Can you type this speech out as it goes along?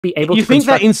be able to. You think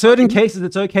that in certain cases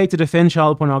it's okay to defend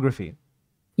child pornography?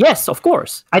 Yes, of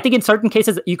course. I think in certain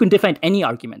cases you can defend any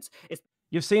arguments.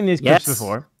 You've seen these clips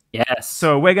before. Yes.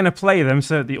 So we're going to play them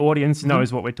so the audience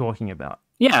knows what we're talking about.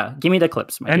 Yeah, give me the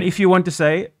clips. And if you want to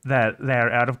say that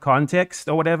they're out of context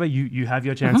or whatever, you have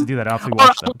your chance to do that after we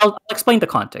watch them. I'll explain the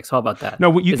context. How about that?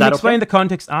 No, you can explain the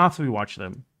context after we watch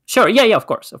them. Sure. Yeah, of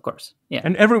course. Yeah.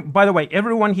 And by the way,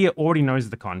 everyone here already knows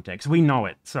the context. We know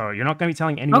it. So you're not going to be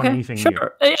telling anyone anything new.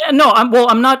 No,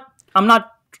 I'm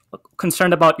not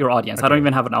concerned about your audience. Okay. I don't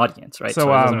even have an audience, right? So,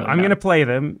 really I'm going to play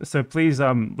them. So please,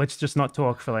 let's just not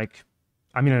talk for like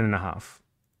a minute and a half.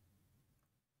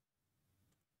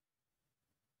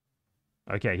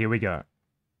 Okay, here we go.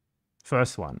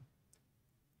 First one.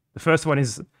 The first one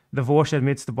is the Vaush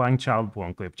admits to buying child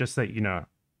porn clip, just so you know.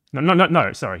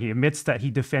 No, sorry. He admits that he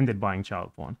defended buying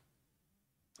child porn.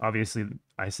 Obviously,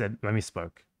 I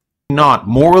misspoke. Not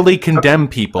morally condemn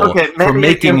people for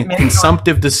making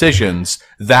consumptive decisions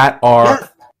that are... Yes.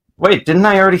 Wait, didn't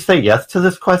I already say yes to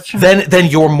this question? Then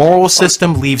your moral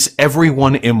system leaves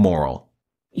everyone immoral.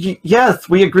 Yes,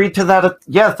 we agreed to that.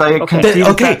 Yes, I conceded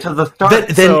that to the start.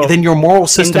 Then your moral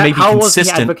system may be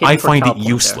consistent. I find it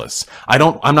useless.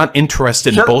 I'm not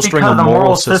interested in bolstering a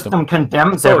moral system.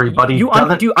 Condemns everybody.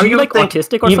 Are you like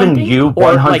autistic or even something? Even you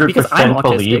 100%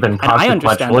 believe in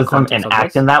consequentialism and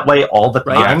act in that way all the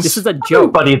time. This is a joke.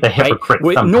 Everybody the hypocrite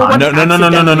sometimes.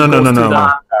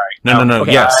 No.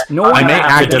 Yes, I may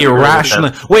act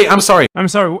irrationally. Wait, I'm sorry.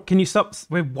 Can you stop?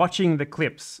 We're watching the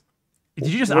clips. Did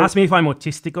you just ask me if I'm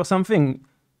autistic or something?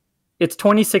 It's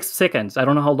 26 seconds. I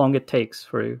don't know how long it takes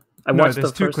for you.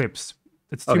 There's two clips.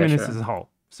 It's 2 minutes as a whole.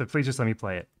 So please just let me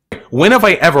play it. When have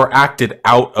I ever acted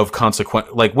out of consequence?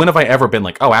 Like, when have I ever been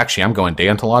like, oh, actually, I'm going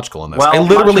deontological in this? I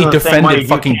literally defended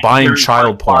fucking buying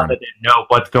child porn. I didn't know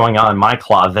what's going on in my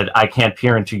closet. I can't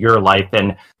peer into your life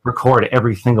and record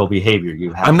every single behavior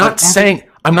you have. I'm not saying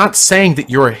that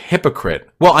you're a hypocrite.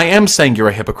 Well, I am saying you're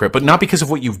a hypocrite, but not because of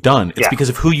what you've done. It's because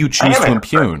of who you choose to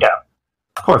impugn. Yeah,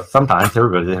 of course. Sometimes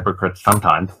everybody's a hypocrite.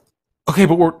 Sometimes. Okay,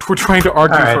 but we're trying to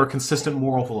argue for a consistent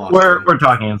moral philosophy. We're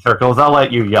talking in circles. I'll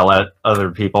let you yell at other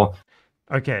people.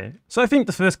 Okay, so I think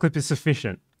the first clip is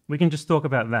sufficient. We can just talk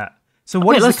about that. So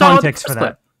what is the context for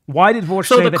that? Why did Vaush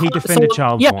say that he defended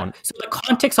child porn? So the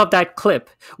context of that clip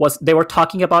was they were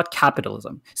talking about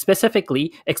capitalism,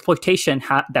 specifically exploitation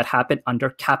that happened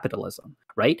under capitalism,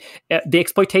 right? The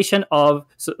exploitation of...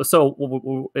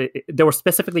 they were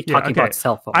specifically talking about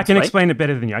cell phones, I can explain it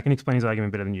better than you. I can explain his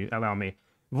argument better than you. Allow me.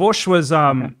 Vaush was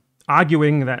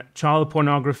arguing that child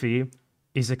pornography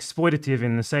is exploitative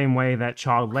in the same way that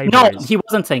child labor is. No, he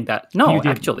wasn't saying that. No,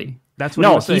 actually. That's what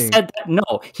he was saying. He said that.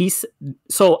 No,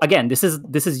 so again, this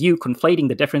is you conflating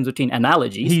the difference between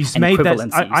analogies and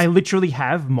equivalencies. I literally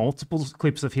have multiple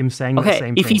clips of him saying the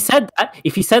same thing. If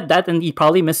he said that, then he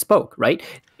probably misspoke, right?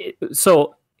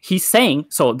 So he's saying,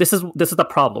 so this is the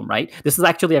problem, right? This is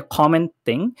actually a common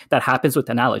thing that happens with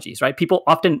analogies, right? People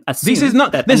often assume this is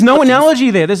not. There's no analogy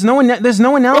there. There's no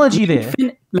analogy there.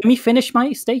 Let me finish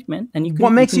my statement, and you can.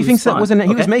 What makes you think that wasn't? Okay?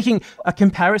 He was making a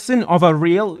comparison of a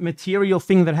real material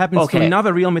thing that happens to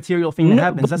another real material thing that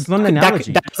happens. That's not an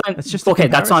analogy. That's just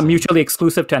that's not mutually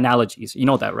exclusive to analogies. You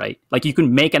know that, right? Like you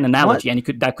can make an analogy, and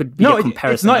that could be a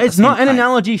comparison. It's not an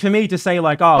analogy for me to say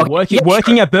like,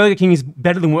 working at Burger King is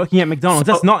better than working at McDonald's.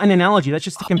 That's not an analogy. That's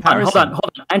just a comparison.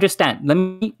 Hold on. I understand. Let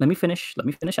me finish,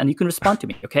 and you can respond to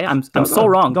me. Okay, I'm so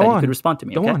wrong that you could respond to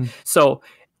me. Okay, so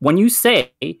when you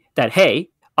say that, hey,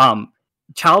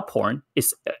 child porn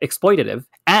is exploitative,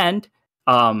 and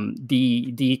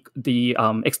the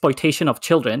exploitation of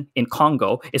children in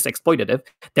Congo is exploitative.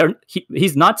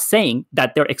 He's not saying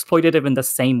that they're exploitative in the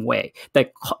same way.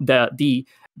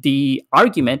 The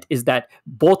argument is that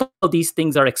both of these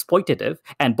things are exploitative,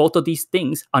 and both of these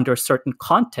things, under certain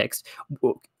context,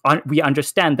 we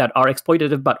understand that are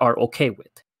exploitative but are okay with.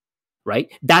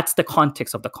 Right? That's the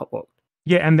context of the quote.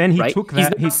 Yeah, and then he took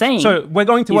that. He's saying, so we're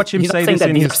going to watch him say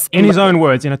this in his own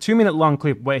words, in a 2-minute long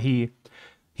clip where he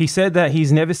said that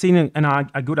he's never seen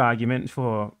a good argument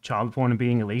for child porn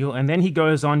being illegal, and then he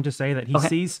goes on to say that he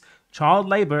sees child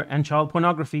labor and child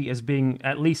pornography as being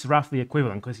at least roughly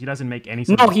equivalent, because he doesn't make any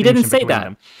sort of distinction. No, he didn't say that.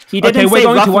 Them. He didn't say we're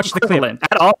going to roughly watch the clip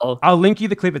at all. I'll link you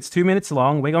the clip. It's 2 minutes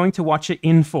long. We're going to watch it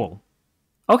in full.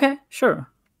 Okay, sure.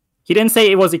 He didn't say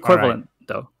it was equivalent,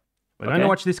 though. We're going to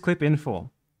watch this clip in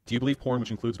full. Do you believe porn,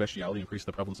 which includes bestiality, increases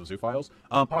the prevalence of zoophiles?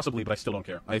 Possibly, but I still don't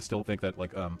care. I still think that,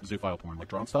 like, zoophile porn, like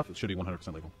drawn stuff, it should be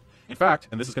 100% legal. In fact,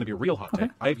 and this is going to be a real hot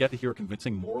take, I have yet to hear a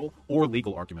convincing moral or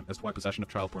legal argument as to why possession of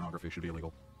child pornography should be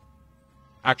illegal.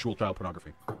 Actual child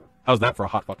pornography. How's that for a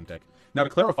hot fucking take? Now, to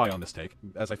clarify on this take,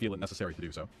 as I feel it necessary to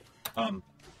do so,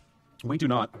 We do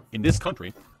not, in this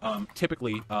country,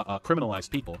 typically criminalize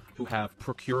people who have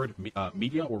procured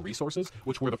media or resources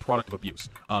which were the product of abuse.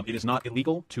 It is not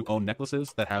illegal to own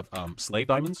necklaces that have slave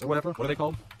diamonds or whatever. What are they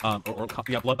called?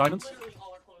 Yeah, blood diamonds.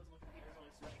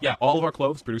 Yeah, all of our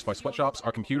clothes produced by sweatshops,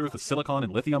 our computers, the silicon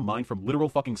and lithium mined from literal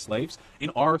fucking slaves.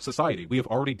 In our society, we have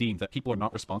already deemed that people are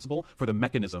not responsible for the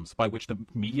mechanisms by which the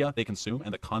media they consume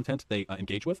and the content they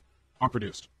engage with are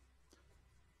produced.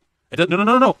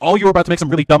 No. All you're about to make some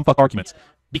really dumb fuck arguments.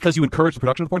 Because you encourage the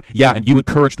production of porn? Yeah, and you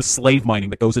encourage the slave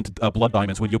mining that goes into blood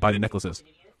diamonds when you buy the necklaces.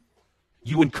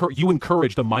 You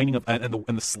encourage the mining of and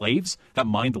the slaves that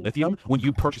mine the lithium when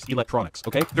you purchase electronics,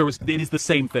 okay? It is the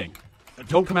same thing.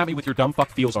 Don't come at me with your dumb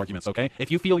fuck feels arguments, okay? If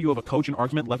you feel you have a cogent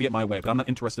argument, levy it my way, but I'm not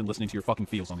interested in listening to your fucking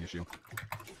feels on the issue.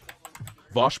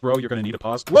 Vaush, bro, you're gonna need a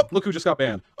pause. Whoop, look who just got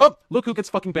banned. Oh, look who gets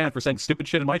fucking banned for saying stupid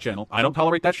shit in my channel. I don't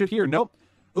tolerate that shit here, nope.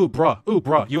 Ooh,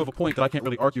 bruh, you have a point that I can't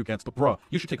really argue against, but bruh,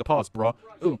 you should take a pause, bruh.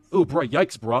 Ooh, bruh,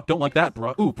 yikes, bruh, don't like that,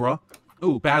 bruh. Ooh, bruh.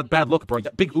 Ooh, bad look,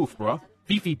 bruh. Big oof, bruh.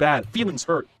 Fifi bad, feelings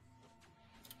hurt.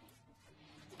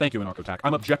 Thank you, Anarcho-Tac.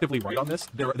 I'm objectively right on this.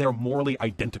 They're morally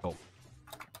identical.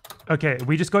 Okay,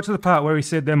 we just got to the part where he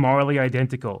said they're morally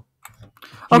identical.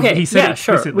 He said yeah,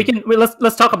 sure.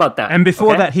 Let's talk about that. And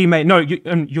before that, he made you're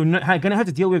going to have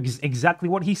to deal with exactly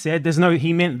what he said. There's no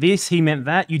he meant this, he meant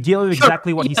that. You deal with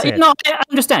exactly what he said. No, I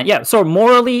understand. Yeah, so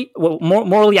morally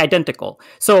identical.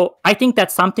 So I think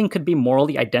that something could be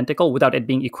morally identical without it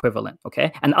being equivalent.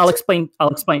 Okay, and I'll explain.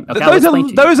 Okay,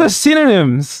 those are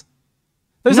synonyms.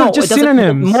 Those are just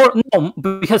synonyms. No,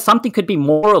 because something could be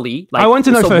morally. I want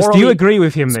to know first. Do you agree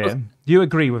with him there? Do you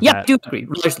agree with that? Yeah, I do agree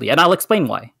largely, and I'll explain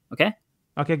why. Okay.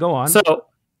 Okay, go on.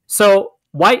 So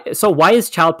why is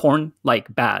child porn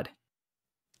like bad?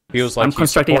 He was like, I'm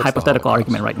constructing a hypothetical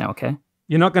argument right now. Okay.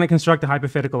 You're not going to construct a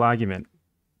hypothetical argument.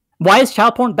 Why is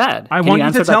child porn bad? I want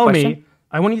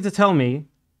you to tell me,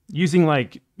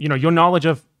 using your knowledge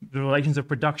of the relations of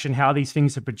production, how these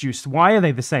things are produced. Why are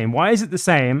they the same? Why is it the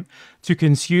same to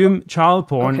consume child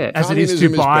porn as it is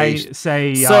to buy,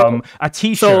 say, a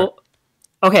T-shirt?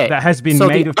 That has been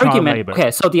made of child labor.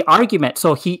 Okay, so the argument,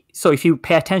 so if you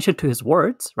pay attention to his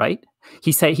words, right?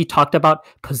 He talked about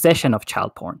possession of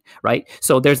child porn, right?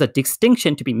 So there's a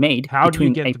distinction to be made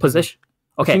between a possession.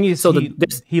 Okay, so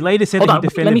he later said that he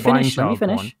defended buying child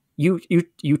porn.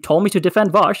 You told me to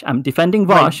defend Vaush. I'm defending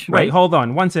Vaush. Wait, hold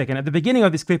on 1 second. At the beginning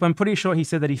of this clip, I'm pretty sure he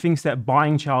said that he thinks that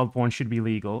buying child porn should be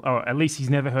legal, or at least he's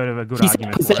never heard of a good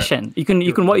argument possession. for it.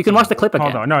 You can watch the clip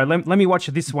again. Hold on, no, let me watch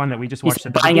this one that we just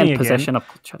watched. Buying and possession of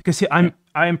child. Because I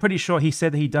am pretty sure he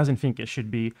said that he doesn't think it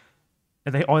should be.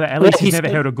 Or at least he's never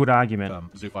heard a good argument.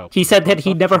 He said that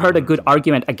he never heard a good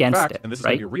argument against it, and this is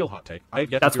right? Be a real hot take.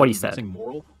 That's what he said.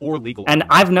 Moral or legal and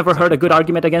I've never heard a good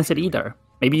argument against it either.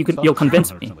 Maybe you'll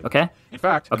convince me, okay? In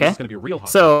fact, okay? This is going to be a real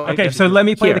hot take. Okay, so let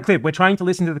me play the clip. We're trying to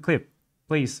listen to the clip.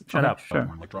 Please, shut up. Sure.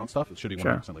 Like drawn stuff, it should be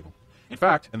 100% legal. In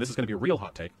fact, and this is going to be a real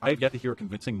hot take, I have yet to hear a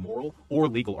convincing moral or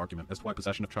legal argument as to why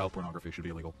possession of child pornography should be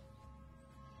illegal.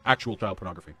 Actual child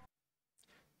pornography.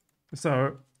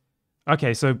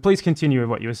 Okay, so please continue with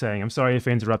what you were saying. I'm sorry if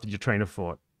I interrupted your train of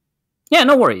thought. Yeah,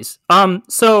 no worries.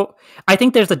 So I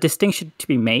think there's a distinction to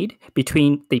be made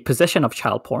between the possession of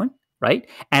child porn, right,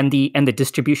 and the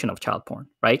distribution of child porn,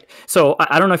 right? So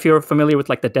I don't know if you're familiar with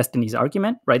like the Destiny's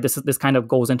argument, right? This kind of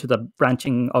goes into the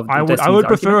branching of the I would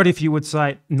prefer it if you would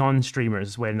cite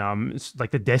non-streamers when like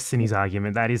the Destiny's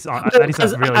argument. That is a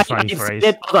really funny phrase.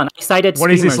 Hold on, I cited. What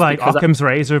is this like Occam's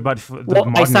razor, but for the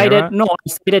modern era? No, I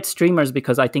cited streamers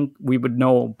because I think we would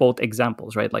know both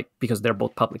examples, right? Like because they're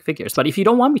both public figures. But if you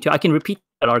don't want me to, I can repeat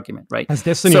that argument, right? Has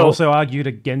Destiny also argued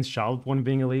against child porn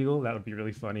being illegal? That would be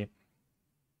really funny.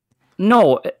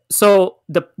 No, so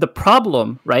the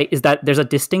problem, right, is that there's a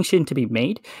distinction to be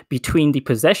made between the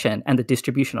possession and the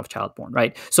distribution of child porn,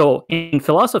 right? So in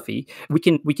philosophy, we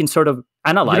can sort of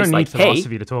analyze. You don't need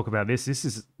philosophy to talk about this. This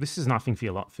is nothing for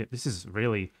your This is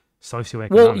really socioeconomic.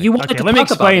 Well, you wanted to let me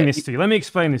explain this to you. Let me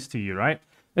explain this to you, right?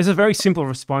 There's a very simple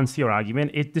response to your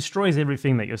argument. It destroys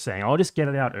everything that you're saying. I'll just get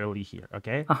it out early here,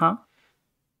 okay?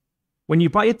 When you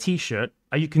buy a T-shirt,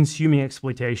 are you consuming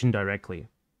exploitation directly?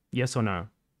 Yes or no?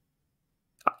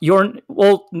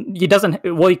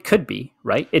 It could be,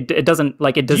 right? It doesn't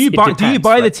like it does. Do you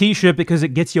buy the T-shirt because it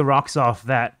gets your rocks off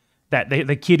that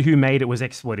the kid who made it was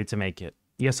exploited to make it?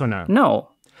 Yes or no? No.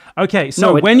 Okay,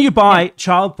 so when you buy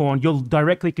child porn, you're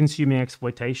directly consuming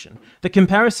exploitation. The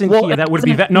comparison here that would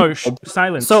be that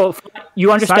silence. So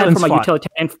you understand from a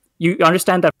utilitarian. You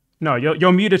understand that. No,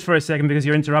 you're muted for a second because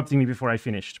you're interrupting me before I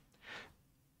finished.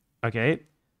 Okay.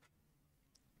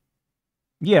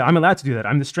 Yeah, I'm allowed to do that.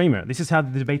 I'm the streamer. This is how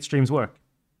the debate streams work.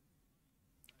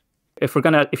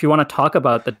 if you want to talk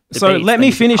about the debates, so let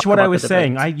me finish what I was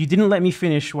saying. You didn't let me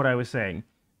finish what I was saying.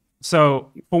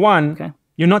 So for one,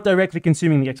 you're not directly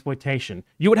consuming the exploitation.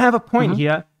 You would have a point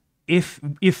here if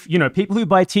people who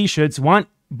buy T-shirts weren't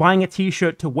buying a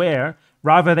T-shirt to wear,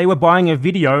 rather they were buying a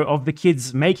video of the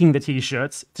kids making the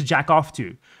T-shirts to jack off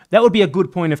to. That would be a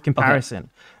good point of comparison.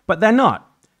 But they're not.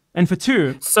 And for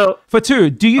two,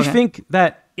 do you think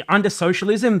that under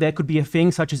socialism there could be a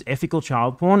thing such as ethical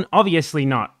child porn? Obviously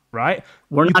not, right?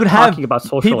 We're not talking about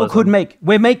socialism. People could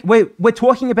we're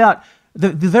talking about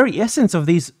the very essence of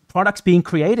these products being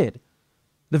created.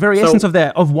 The very essence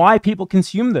of why people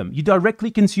consume them. You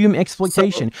directly consume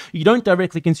exploitation. You don't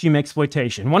directly consume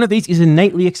exploitation. One of these is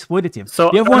innately exploitative.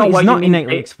 The other one is not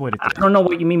innately exploitative. I don't know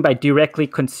what you mean by directly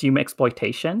consume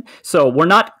exploitation. So we're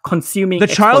not consuming the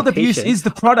child abuse is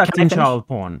the product in child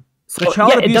porn. So the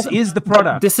child abuse is the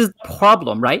product. This is the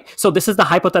problem, right? So this is the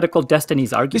hypothetical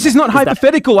destinies argument. This is not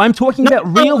hypothetical. I'm talking about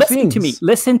real things.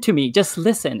 Listen to me. Just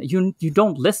listen. You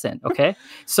don't listen, okay?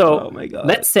 So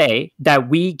let's say that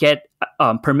we get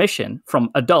permission from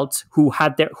adults who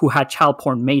had child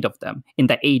porn made of them in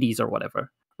the 80s or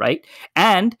whatever, right?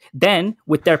 And then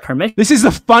with their permission, this is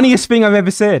the funniest thing I've ever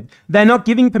said. They're not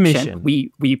giving permission.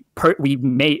 We used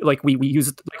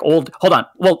like old. Hold on.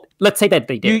 Well, let's say that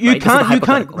they did. You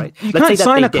can't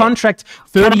sign a contract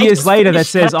 30 years later that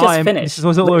says, this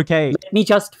was all okay. Let me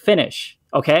just finish.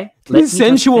 Okay.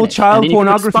 Consensual child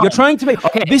pornography. You're trying to make.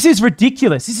 Okay. This is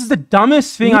ridiculous. This is the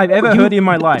dumbest thing I've ever heard in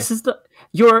my life.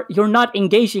 You're not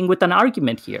engaging with an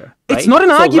argument here. Right? It's not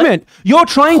an argument. You're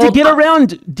trying to get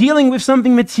around dealing with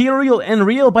something material and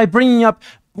real by bringing up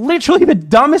literally the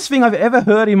dumbest thing I've ever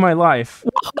heard in my life.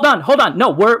 Well, hold on. No,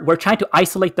 we're trying to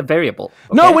isolate the variable.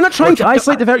 Okay? No, we're not trying to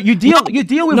isolate the variable. You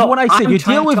deal with what I said. You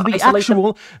deal with the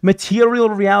actual material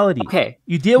reality. Okay.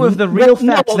 You deal with the real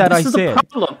facts that I said.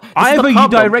 Either you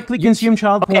directly consume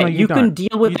child porn or you don't. You can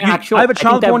deal with the actual. Either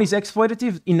child porn is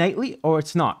exploitative innately or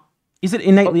it's not. Is it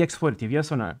innately exploitative?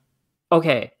 Yes or no?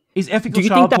 Okay. Is ethical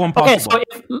child porn possible?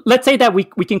 Okay, so let's say that we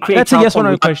can create. That's a yes or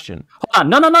no question.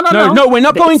 Hold on. No. We're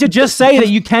not going to just say that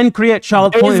you can create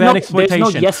child porn without exploitation.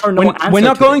 There's no yes or no answer. We're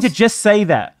not going to just say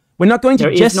that. We're not going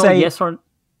to just say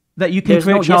that you can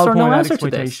create child porn without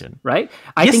exploitation. Right?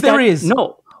 Yes, there is.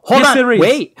 No. Hold on. There is.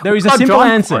 Wait. There is a simple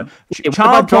answer.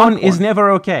 Child porn is never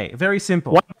okay. Very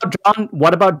simple.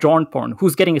 What about drawn porn?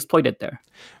 Who's getting exploited there?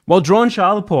 Well, drawn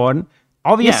child porn.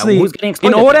 Obviously,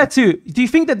 in order to... Do you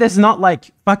think that there's not,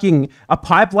 like, fucking a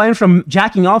pipeline from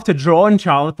jacking off to drawn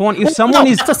child porn? If someone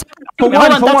is... For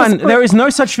one, there is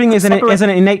no such thing as an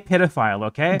innate pedophile,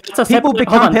 okay? People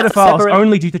become pedophiles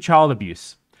only due to child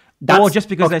abuse. Or just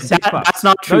because they're sick fucks. That's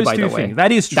not true, by the way.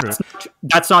 That is true.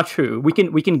 That's not true. We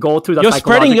can go through the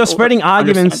You're spreading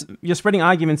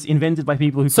arguments invented by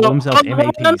people who call themselves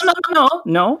MAPs.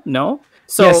 No.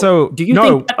 So do you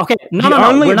think that, okay?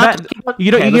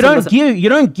 You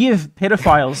don't give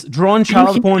pedophiles drawn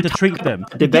child porn to treat them.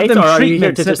 You give them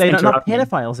treatment so they're not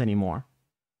pedophiles anymore.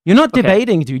 You're not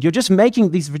debating, dude. You're just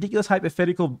making these ridiculous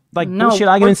hypothetical bullshit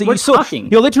arguments that you saw.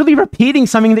 You're literally repeating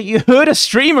something that you heard a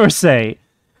streamer say.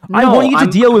 I want you to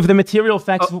deal with the material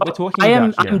facts of what we're talking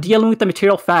about here. I'm dealing with the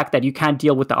material fact that you can't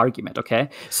deal with the argument, okay?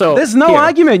 So there's no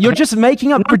argument. You're just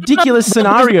making up ridiculous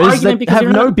scenarios that have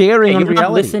no bearing on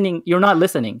reality. You're not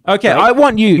listening. Okay, right? I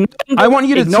want you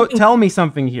to tell me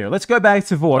something here. Let's go back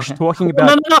to Vaush talking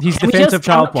about his defense of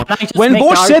child porn. When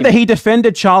Vaush said that he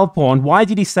defended child porn, why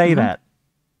did he say that?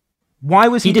 Why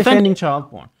was he defending child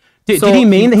porn? Did he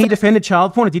mean that he defended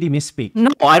child porn, or did he misspeak? No,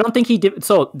 I don't think he did.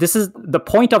 So this is the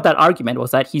point of that argument,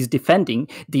 was that he's defending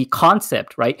the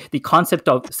concept, right? The concept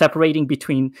of separating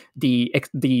between the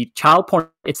child porn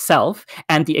itself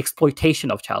and the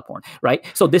exploitation of child porn, right?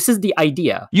 So this is the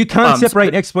idea. You can't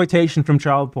separate exploitation from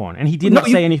child porn, and he did not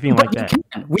say anything like that.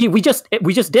 We just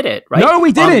did it, right? No,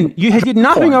 we didn't. You did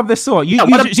nothing of the sort. You said,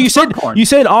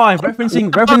 I'm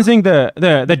referencing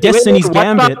the Destiny's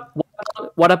Gambit.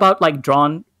 What about like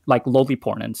drawn? Like lowly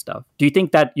porn and stuff. Do you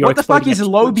think that you're what the fuck is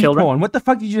lowly porn? What the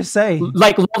fuck did you just say?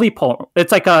 Like lowly porn.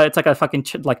 It's like a fucking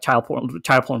child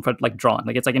porn for like drawn.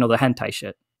 Like it's like, the hentai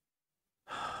shit.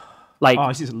 Like,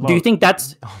 do you think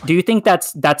that's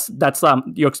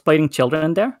you're exploiting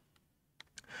children there?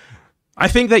 I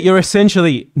think that you're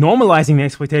essentially normalizing the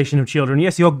exploitation of children.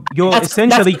 Yes, you're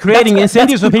essentially creating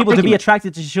incentives for people to be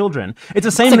attracted to children. It's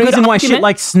the same reason why shit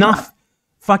like snuff.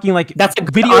 Fucking that's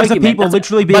videos of people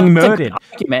literally being murdered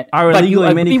are illegal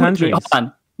in many countries. Hold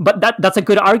on. But that's a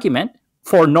good argument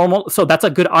for normal. So that's a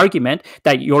good argument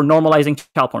that you're normalizing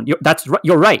child porn. You're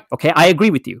right. Okay, I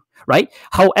agree with you. Right.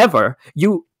 However,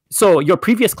 your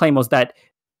previous claim was that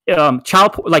inherent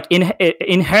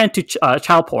to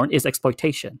child porn is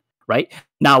exploitation. right?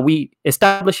 Now we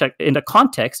establish in a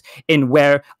context in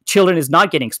where children is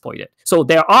not getting exploited. So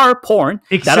there are porn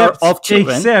that are of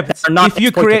children that are not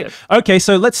exploited. Okay,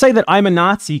 so let's say that I'm a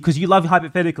Nazi because you love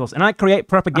hypotheticals, and I create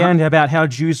propaganda about how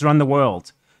Jews run the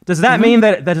world. Does that mean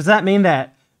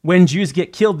that when Jews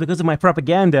get killed because of my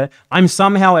propaganda, I'm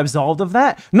somehow absolved of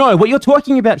that? No, what you're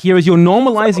talking about here is you're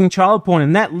normalizing child porn,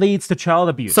 and that leads to child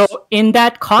abuse. So in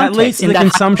that context, that leads to the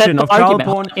consumption of child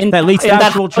porn, that leads to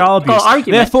actual child abuse.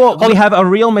 Therefore, we have a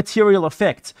real material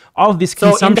effect of this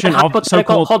consumption of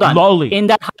so-called lowly. In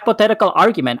that hypothetical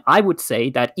argument, I would say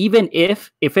that even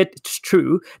if it's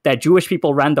true that Jewish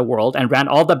people ran the world and ran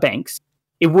all the banks,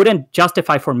 it wouldn't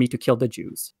justify for me to kill the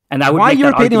Jews. And I would Why are you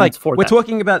repeating we're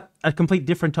talking about a complete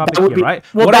different topic here, right?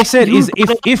 Well, what I said is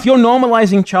if you're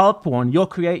normalizing child porn,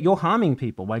 you're harming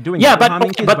people by doing that.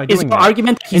 But is your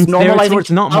argument that he's normalizing it's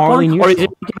not morally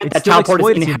neutral? It's still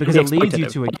exploitative because it leads you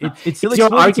to it's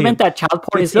your argument that child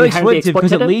porn is inherently exploitative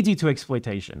because it leads you to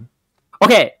exploitation.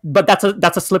 Okay, but that's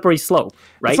a slippery slope,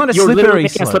 right? It's not a slippery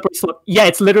slope. Yeah,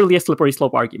 it's literally a slippery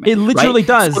slope argument. It literally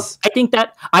does. So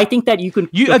I think that you can.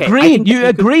 You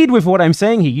agreed with what I'm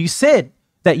saying here. You said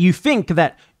that you think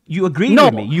that you agreed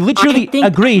with me. You literally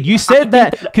agreed. You said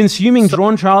that consuming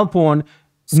drawn child porn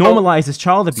normalizes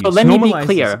child abuse. So let me be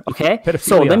clear, okay? Pedophilia.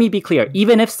 So let me be clear.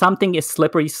 Even if something is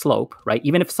slippery slope, right?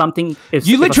 Even if something is...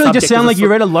 You literally just sound like you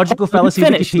read a logical fallacy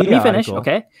Wikipedia Let me finish, article.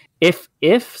 Okay?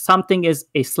 If something is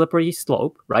a slippery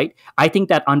slope, right? I think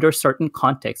that under certain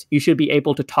context, you should be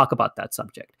able to talk about that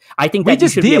subject. I think that you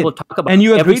should be able to talk about and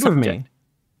you every agreed with subject. Me.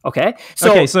 Okay?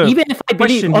 So even if I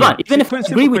believe... Hold on. Even if I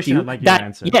agree with you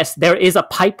that, yes, there is a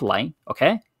pipeline,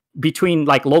 okay? Between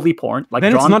like lowly porn, like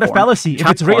then drawn it's not porn, a fallacy. If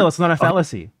it's real, it's not a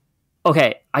fallacy.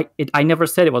 Okay, I never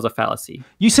said it was a fallacy.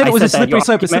 You said it was a slippery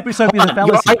slope. A slippery slope is a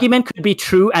fallacy. Your argument could be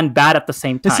true and bad at the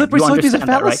same time. The slippery slope is a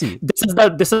fallacy.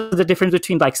 Right? This is the difference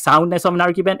between like soundness of an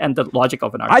argument and the logic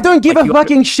of an argument. I don't give a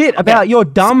fucking shit about your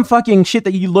dumb fucking shit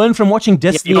that you learned from watching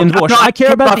Destiny and Vaush. I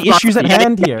care about the issues at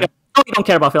hand here. You don't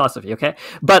care about philosophy, okay?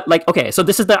 But like, okay, so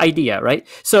this is the idea, right?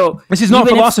 So this is not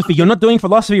philosophy. You're not doing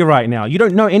philosophy right now. You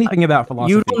don't know anything about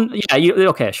philosophy. You don't. Yeah.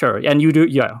 Okay. Sure. And you do.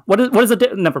 Yeah. What is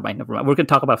the? Never mind. We're going to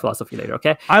talk about philosophy later.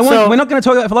 Okay. We're not going to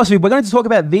talk about philosophy. We're going to talk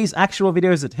about these actual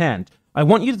videos at hand. I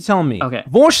want you to tell me. Okay.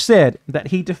 Vaush said that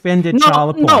he defended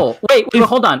child porn. No, wait,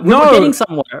 hold on. We were getting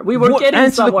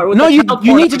somewhere.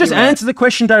 You need to just answer the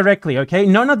question directly, okay?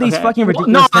 None of these fucking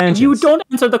ridiculous tangents. You don't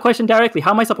answer the question directly.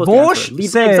 How am I supposed to answer?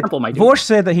 Leave the example, my dude. Vaush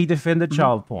said that he defended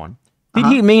child porn. Did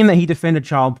he mean that he defended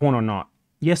child porn or not?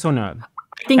 Yes or no?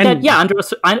 I think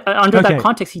under that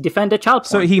context, he defended child porn.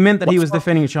 So he meant that he was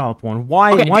defending child porn.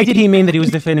 Why did he mean that he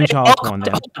was defending child porn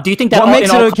then? Do you think that what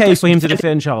makes it okay for him to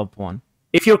defend child porn?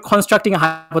 If you're constructing a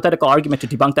hypothetical argument to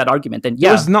debunk that argument, then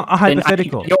yeah, it's not a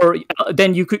hypothetical.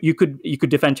 Then you could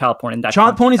defend child porn in that.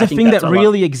 Child porn is a thing that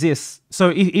really exists.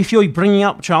 So if you're bringing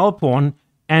up child porn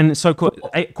and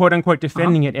quote unquote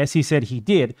defending it as he said he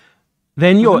did,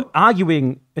 then you're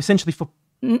arguing essentially for.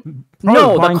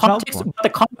 No, the context of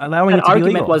that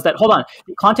argument was that. Hold on,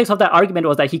 the context of that argument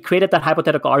was that he created that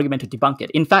hypothetical argument to debunk it.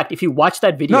 In fact, if you watch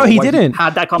that video, no, he didn't.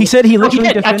 He said he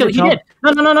literally defended. He did.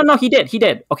 No, he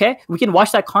did. Okay, we can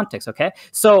watch that context. Okay,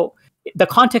 so the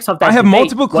context of that. I have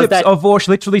multiple clips of Vaush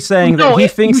literally saying that he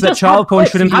thinks that child porn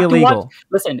shouldn't be illegal.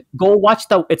 Listen, go watch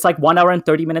it's like 1 hour and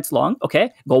 30 minutes long.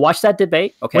 Okay, go watch that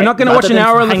debate. Okay, we're not going to watch an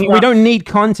hour. We don't need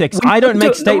context. I don't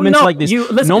make statements like this.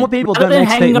 Normal people don't make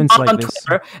statements like this.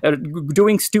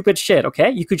 Doing stupid shit. Okay,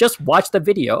 you could just watch the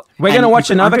video. We're going to watch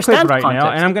another clip right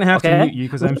now, and I'm going to have to mute you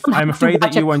because I'm afraid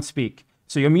that you won't speak.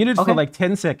 So you're muted for like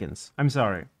 10 seconds. I'm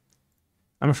sorry.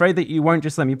 I'm afraid that you won't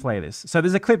just let me play this. So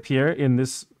there's a clip here in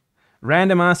this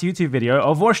random ass YouTube video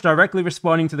of Vaush directly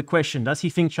responding to the question, does he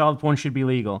think child porn should be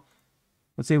legal?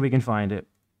 Let's see if we can find it.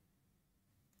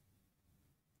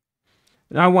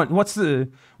 Now,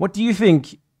 what do you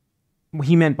think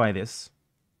he meant by this?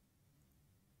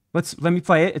 Let me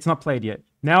play it. It's not played yet.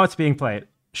 Now it's being played.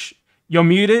 Shh. You're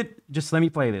muted. Just let me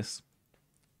play this.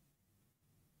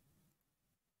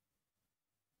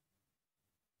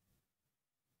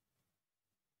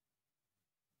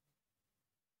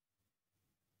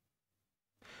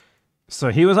 So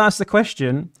he was asked the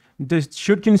question,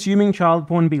 should consuming child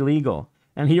porn be legal?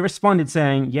 And he responded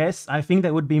saying, yes, I think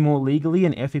that would be more legally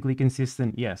and ethically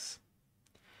consistent, yes.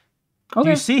 Okay. Do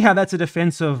you see how that's a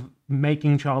defense of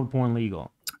making child porn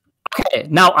legal? Okay,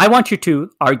 now I want you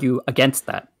to argue against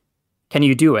that. Can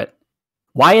you do it?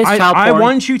 Why is child porn... I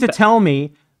want you to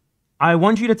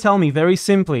tell me very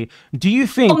simply, do you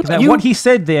think that what he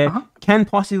said there can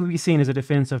possibly be seen as a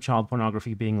defense of child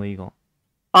pornography being legal?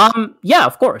 Yeah,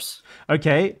 of course.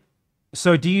 Okay.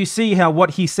 So do you see how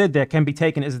what he said there can be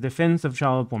taken as a defense of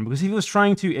child porn? Because if he was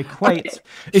trying to equate,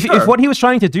 if what he was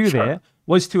trying to do there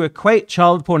was to equate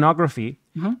child pornography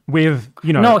with,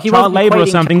 you know, child labor or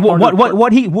something,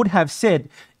 what he would have said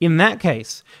in that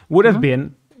case would have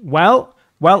been, well,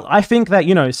 I think that,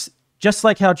 you know, just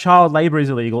like how child labor is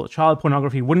illegal, child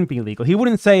pornography wouldn't be illegal. He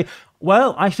wouldn't say,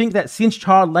 well, I think that since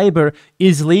child labor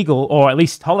is legal, or at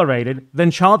least tolerated,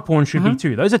 then child porn should be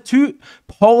too. Those are two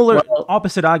polar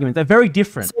opposite arguments. They're very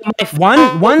different. So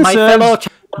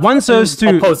one serves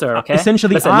to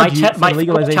essentially argue for the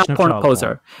legalization of child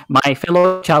porn. My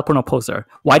fellow child porn opposer,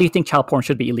 why do you think child porn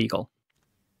should be illegal?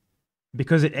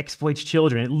 Because it exploits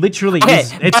children. It literally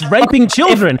is. It's raping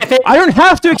children. I don't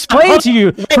have to explain to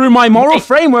you through my moral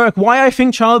framework why I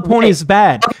think child porn is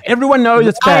bad. Everyone knows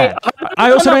it's bad.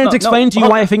 I also don't have to explain to you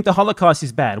why I think the Holocaust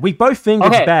is bad. We both think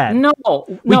it's bad.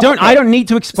 I don't need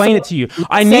to explain it to you.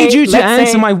 I need you to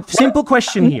answer my simple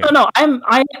question here.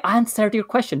 I answered your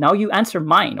question. Now you answer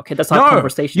mine. Okay, that's how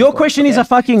conversation. Your question is a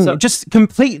fucking just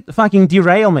complete fucking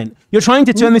derailment. You're trying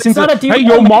to turn this into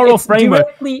your moral framework.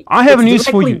 I have news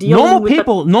for you. Normal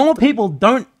people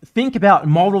don't think about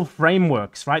moral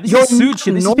frameworks, right? This is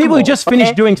sushi. This is people who just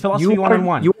finished doing philosophy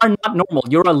 101. You are not normal.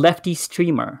 You're a lefty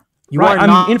streamer.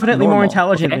 I'm infinitely more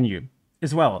intelligent than you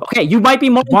as well. Okay, you might be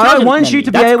more intelligent. What I want you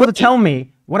to be able to tell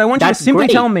me, what I want you to simply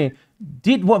tell me,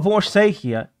 did what Vaush say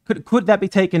here, could that be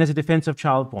taken as a defense of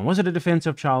child porn? Was it a defense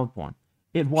of child porn?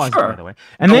 It was, by the way.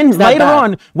 And then later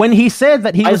on, when he said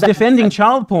that he was defending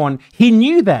child porn, he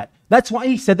knew that. That's why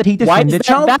he said that he defended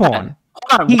child porn.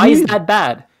 Hold on, why is that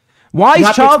bad? Why is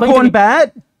child porn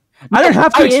bad? I don't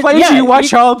have to explain to you why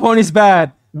child porn is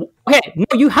bad. Okay, no,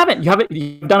 you haven't.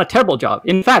 You've done a terrible job.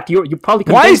 In fact, you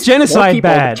probably. Why is genocide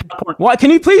bad? Why? Can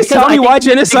you please tell me why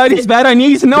genocide is bad? I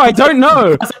need to know. I don't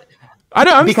know.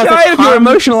 I'm tired of your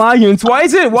emotional arguments. Why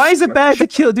is it bad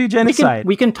to do genocide?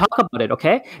 We can talk about it.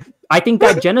 Okay. I think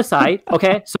that genocide.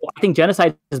 Okay, so I think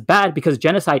genocide is bad because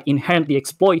genocide inherently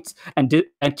exploits and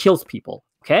kills people.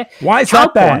 Okay. Why is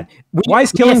that bad? Why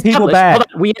is killing people bad?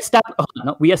 We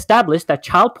established that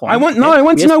child porn. I want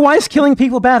to know why is killing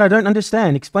people bad. I don't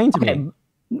understand. Explain to me.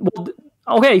 Well,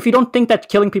 if you don't think that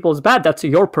killing people is bad, that's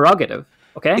your prerogative.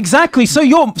 Okay. Exactly. So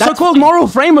your so-called moral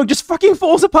framework just fucking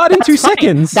falls apart in 2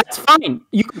 seconds. That's fine.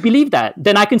 You can believe that.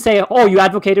 Then I can say, oh, you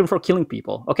advocated for killing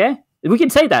people. Okay. We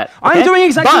can say that. Okay? I'm doing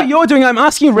exactly what you're doing. I'm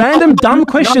asking random dumb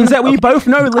questions that we both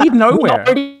know lead nowhere.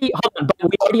 We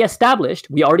already established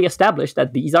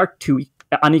that these are two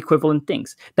unequivalent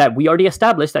things. That we already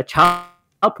established that child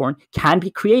porn can be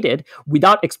created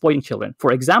without exploiting children.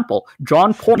 For example,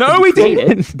 drawn porn. No, we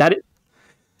didn't.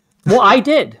 Well, I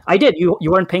did. You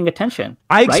weren't paying attention.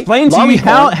 I explained to you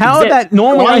how that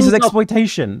normalizes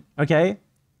exploitation. Okay.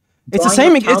 It's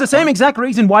the same exact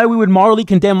reason why we would morally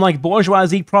condemn like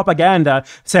bourgeoisie propaganda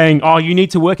saying, oh, you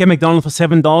need to work at McDonald's for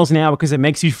 $7 an hour because it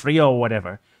makes you free or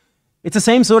whatever. It's the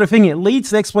same sort of thing. It leads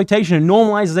to exploitation and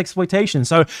normalizes exploitation.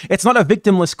 So it's not a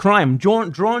victimless crime.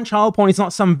 Drawn child porn is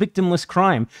not some victimless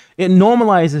crime. It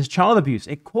normalizes child abuse.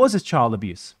 It causes child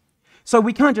abuse. So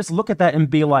we can't just look at that and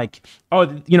be like,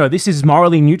 oh, you know, this is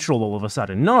morally neutral all of a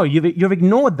sudden. No, you've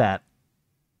ignored that.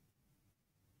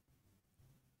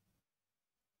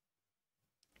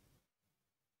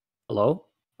 Hello?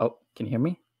 Oh, can you hear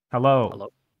me? Hello.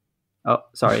 Oh,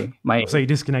 sorry. So you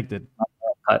disconnected.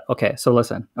 Okay, so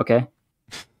listen, okay?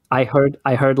 I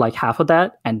heard like half of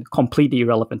that and completely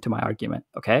irrelevant to my argument,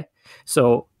 okay?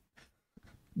 So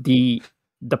the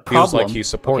problem he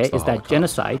supports is that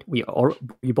genocide, we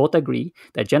both agree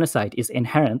that genocide is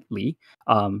inherently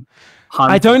harmful.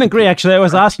 I don't agree, actually. I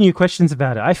was asking you questions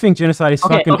about it. I think genocide is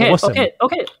fucking awesome.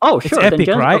 Okay. Oh, sure. It's epic,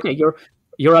 right? Okay,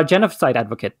 you're a genocide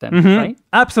advocate then, right?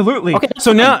 Absolutely. Okay,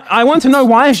 so now I want to know,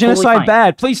 why is genocide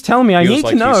bad? Please tell me. I need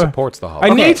to know. He supports the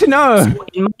Holocaust. I need to know.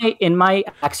 So in my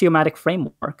axiomatic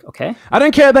framework, okay? I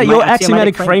don't care about your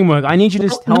axiomatic framework. I need you to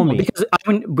just tell me.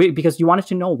 Because you wanted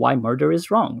to know why murder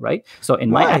is wrong, right? So in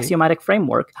my axiomatic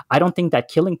framework, I don't think that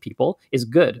killing people is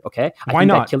good, okay? I think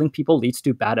that killing people leads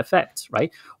to bad effects,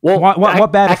 right? Well,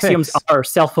 what bad axioms effects? are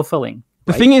self-fulfilling.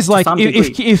 The thing is, like,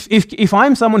 if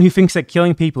I'm someone who thinks that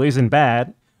killing people isn't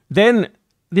bad, then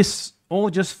this all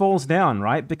just falls down,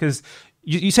 right? Because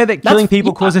you say that killing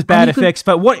people causes bad effects,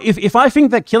 but what if I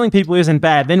think that killing people isn't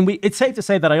bad, then it's safe to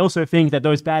say that I also think that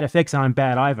those bad effects aren't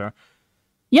bad either.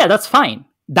 Yeah, that's fine.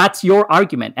 That's your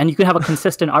argument, and you can have a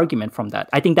consistent argument from that.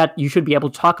 I think that you should be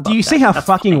able to talk about that. Do you see how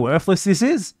fucking worthless this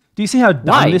is? Do you see how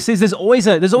dumb this is? There's always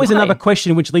another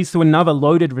question which leads to another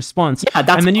loaded response. Yeah,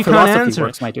 that's and then you can't answer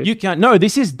works, my dude. You can't. No,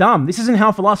 this is dumb. This isn't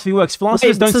how philosophy works.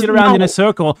 Philosophers don't sit around in a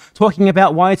circle talking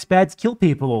about why it's bad to kill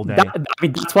people all day.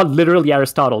 That's what literally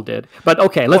Aristotle did. But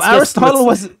okay, Aristotle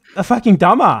was a fucking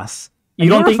dumbass. You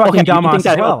don't think? A fucking dumbass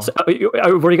as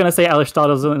well. Were you gonna say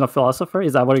Aristotle's a philosopher?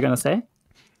 Is that what you're gonna say?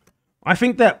 I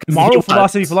think that moral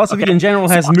philosophy in general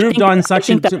has moved on such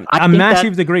a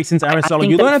massive degree since Aristotle.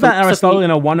 You learn about Aristotle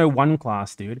in a 101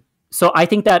 class, dude. So I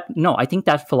think that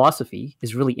philosophy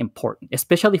is really important,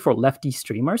 especially for lefty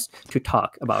streamers to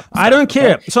talk about. I don't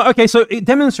care. So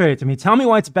demonstrate it to me. Tell me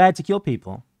why it's bad to kill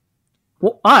people.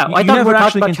 Well, I thought we were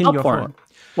talking about child porn.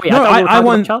 Wait, no,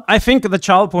 I think the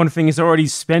child porn thing is already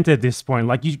spent at this point.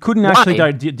 Like you couldn't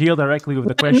actually deal directly with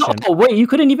the question. No, wait, you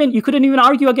couldn't even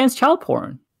argue against child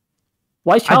porn.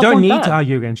 Why is child porn bad? I don't need to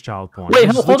argue against child porn. Wait,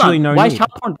 hold on. Why is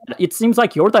child porn bad? It seems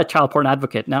like you're the child porn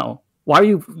advocate now. Why are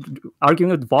you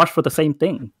arguing with Vaush for the same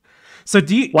thing? So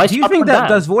do you think that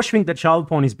does Vaush think that child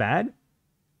porn is bad?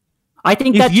 I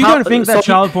think if you don't think that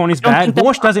child porn is bad,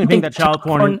 Vaush doesn't think that child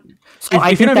porn.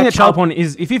 If you don't think that child porn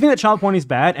is, if you think that child porn is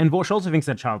bad, and Vaush also thinks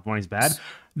that child porn is bad,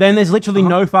 then there's literally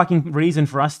no fucking reason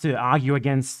for us to argue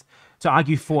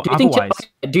for otherwise.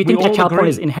 Do you think that child porn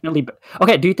is inherently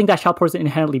okay? Do you think that child porn is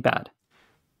inherently bad?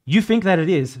 You think that it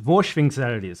is. Vaush thinks that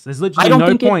it is. There's literally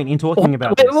no point in talking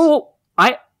about this.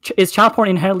 Is child porn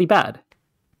inherently bad?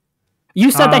 You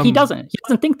said that he doesn't. He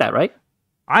doesn't think that, right?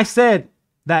 I said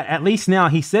that at least now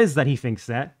he says that he thinks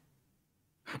that.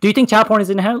 Do you think child porn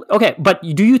is inherently... Okay, but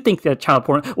do you think that child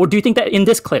porn... Or do you think that in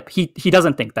this clip, he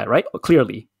doesn't think that, right?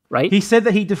 Clearly, right? He said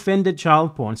that he defended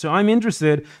child porn. So I'm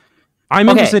interested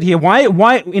here. Why?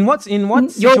 In what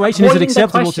situation is it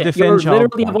acceptable to defend child porn? You're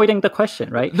literally avoiding the question,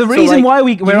 right? The reason why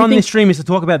we're on this stream is to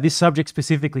talk about this subject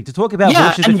specifically, to talk about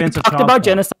Vaush's defense of child porn. You talked about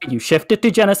genocide. You shifted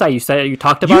to genocide. You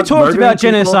talked about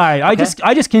genocide. Okay?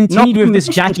 I just continued with this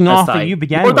jacking off that you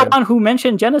began with. You're the one who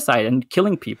mentioned genocide and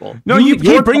killing people. No, you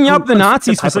keep bringing up the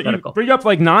Nazis. You bring up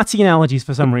like Nazi analogies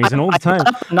for some reason all the time.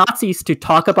 I brought up Nazis to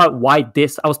talk about why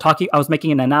this. I was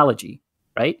making an analogy,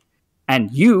 right? And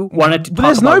you wanted to talk about why... But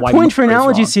there's no point for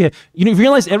analogies here. You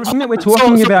realize everything that we're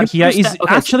talking about here is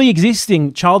actually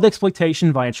existing. Child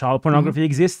exploitation via child pornography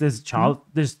exists. There's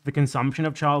the consumption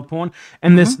of child porn.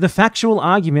 And there's the factual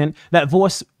argument that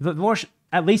Vaush,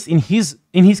 at least in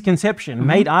his conception,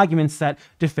 made arguments that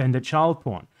defended child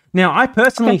porn. Now, I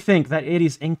personally think that it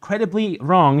is incredibly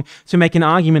wrong to make an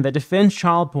argument that defends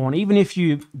child porn, even if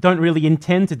you don't really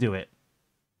intend to do it.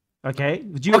 Okay,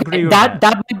 would you agree with that?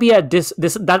 That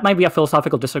might be a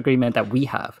philosophical disagreement that we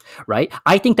have, right?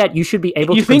 I think that you should be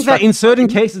able to... You think that in certain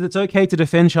cases it's okay to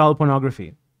defend child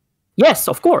pornography? Yes,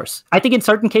 of course. I think in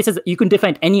certain cases you can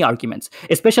defend any arguments,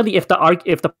 especially if the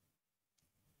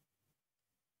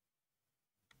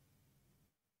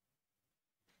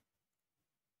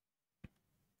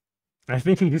I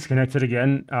think he disconnected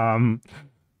again.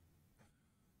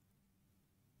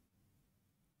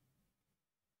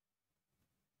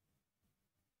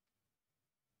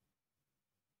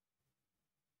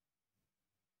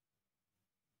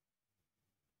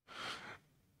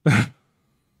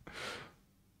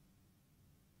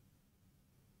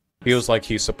 Feels like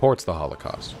he supports the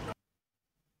Holocaust.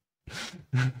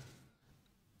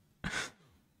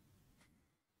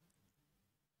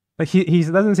 Like he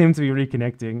doesn't seem to be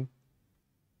reconnecting.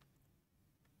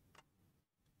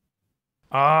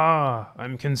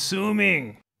 I'm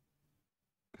consuming.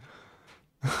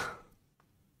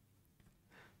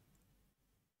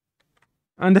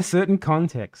 Under certain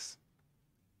contexts.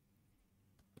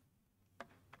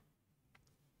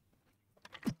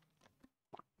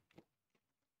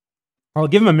 I'll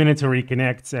give him a minute to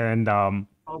reconnect and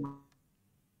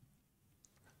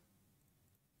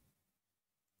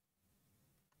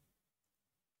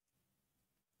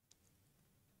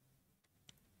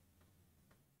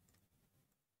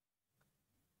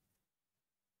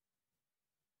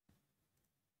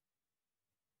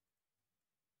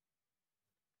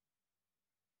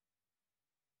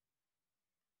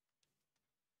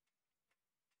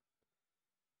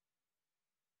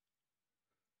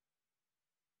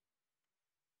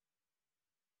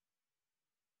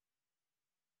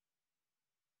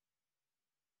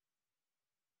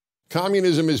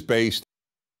Communism is based.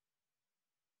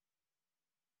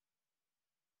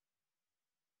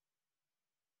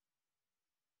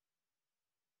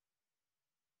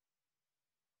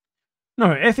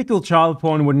 No, ethical child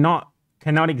porn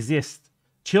cannot exist.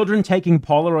 Children taking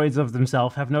Polaroids of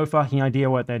themselves have no fucking idea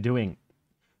what they're doing.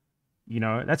 You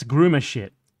know, that's groomer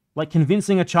shit. Like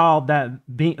convincing a child that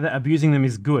abusing them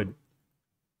is good.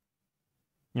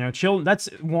 You know, children. That's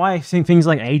why things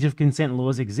like age of consent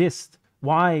laws exist.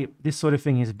 Why this sort of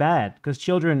thing is bad, because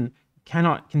children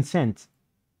cannot consent.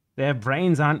 Their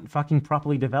brains aren't fucking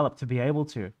properly developed to be able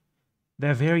to.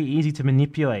 They're very easy to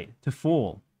manipulate, to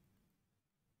fool.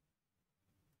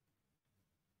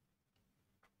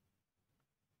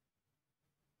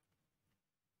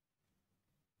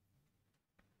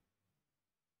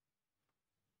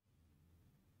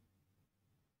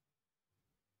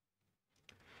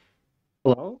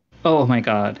 Hello? Oh my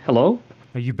god. Hello?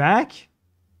 Are you back?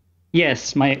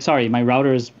 Yes, my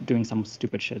router is doing some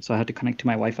stupid shit, so I had to connect to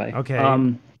my Wi-Fi. Okay.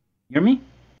 Hear me?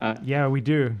 Yeah, we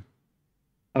do.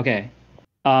 Okay.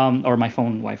 Or my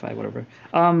phone Wi-Fi, whatever.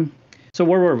 So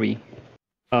where were we?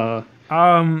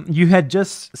 You had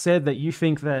just said that you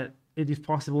think that it is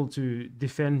possible to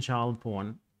defend child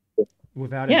porn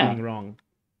without it being wrong.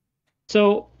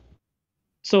 So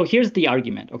here's the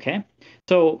argument, okay?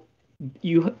 So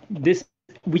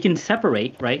we can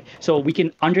separate, right? So we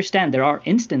can understand there are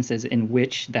instances in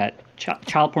which that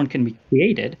child porn can be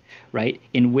created, right?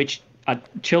 In which a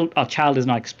child is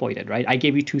not exploited, right? I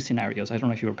gave you two scenarios. I don't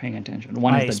know if you were paying attention.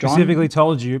 One is the specifically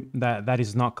told you that that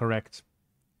is not correct,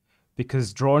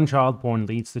 because drawn child porn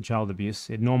leads to child abuse.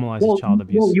 It normalizes child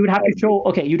abuse. Well, you would have to show.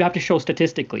 Okay, you'd have to show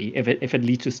statistically if it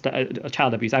leads to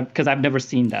child abuse, because I've never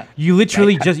seen that. You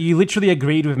literally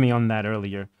agreed with me on that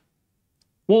earlier.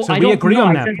 Well, so we agree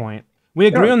on that point. We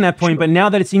agree on that point, but now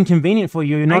that it's inconvenient for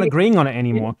you, you're not agreeing on it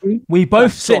anymore. We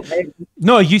both said...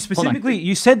 No, you specifically...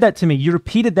 You said that to me. You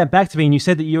repeated that back to me, and you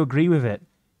said that you agree with it.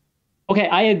 Okay,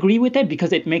 I agree with it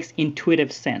because it makes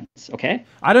intuitive sense, okay?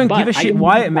 I don't give a shit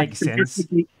why it makes sense.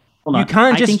 You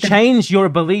can't just change your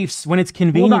beliefs when it's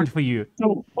convenient for you.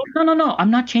 No. I'm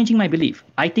not changing my belief.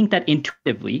 I think that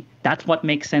intuitively, that's what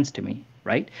makes sense to me.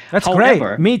 Right? That's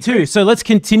great. Me too. So let's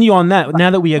continue on that.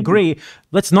 Now that we agree,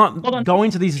 let's not go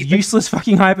into these useless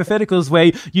fucking hypotheticals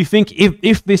where you think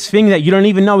if this thing that you don't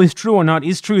even know is true or not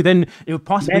is true, then it would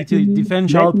possibly defend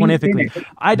child porn ethically.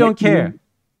 I don't care.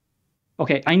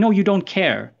 Okay, I know you don't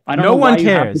care. I don't no know one why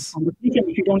cares.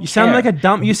 You sound like a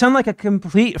dumb. You sound like a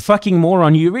complete fucking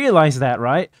moron. You realize that,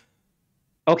 right?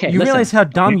 Okay. You realize how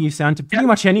dumb you sound to pretty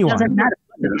much anyone. It doesn't matter.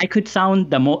 I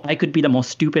could be the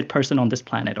most stupid person on this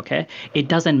planet, okay? It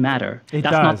doesn't matter. That's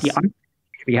not the argument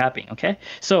to be having, okay?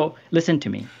 So listen to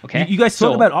me, okay? You guys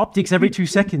talk about optics every 2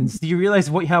 seconds. Do you realize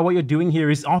what you're doing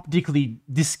here is optically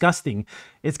disgusting?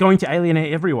 It's going to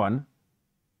alienate everyone.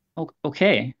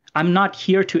 Okay. I'm not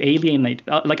here to alienate.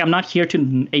 I'm not here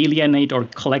to alienate or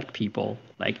collect people.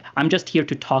 Like, I'm just here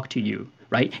to talk to you,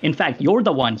 right? In fact, you're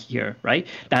the one here, right?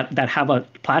 That have a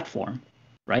platform.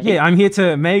 Right? Yeah, I'm here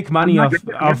to make money off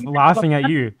laughing at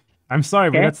you. I'm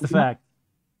sorry, but that's the fact.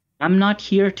 I'm not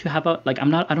here to have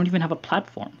I don't even have a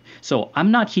platform. So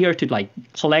I'm not here to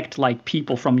collect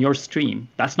people from your stream.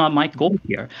 That's not my goal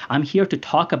here. I'm here to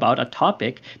talk about a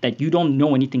topic that you don't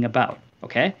know anything about.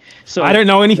 Okay? So I don't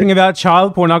know anything about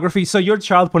child pornography, so you're a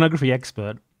child pornography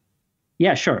expert.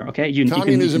 Yeah, sure. Okay.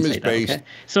 Communism you can is based. that, okay?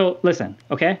 So listen,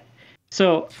 okay?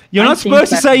 So you're not supposed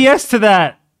to say yes to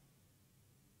that.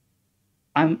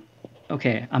 I'm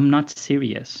not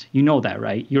serious. You know that,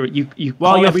 right? You.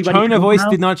 Well, your tone of voice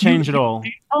did not change at all.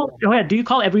 Do you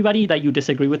call everybody that you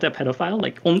disagree with a pedophile?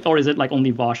 Or is it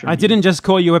only Vaush? I didn't just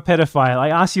call you a pedophile. I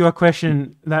asked you a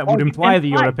question that would imply that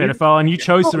you're a pedophile, and you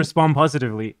chose to respond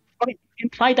positively. Okay,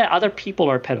 imply that other people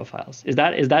are pedophiles. Is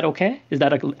that okay? Is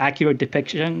that an accurate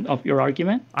depiction of your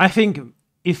argument? I think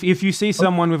if you see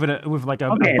someone with an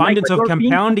abundance of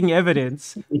compounding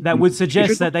evidence that would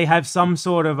suggest that they have some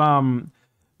sort of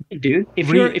dude, if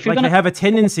you're they have a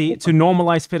tendency to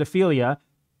normalize pedophilia,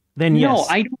 then yes,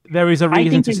 there is a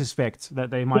reason to suspect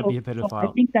that they might be a pedophile.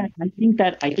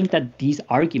 I think that these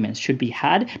arguments should be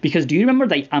had, because do you remember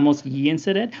the Amos Yee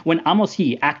incident when Amos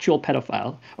Yee, actual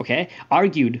pedophile, okay,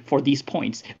 argued for these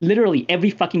points? Literally every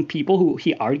fucking people who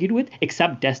he argued with,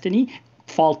 except Destiny,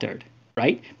 faltered.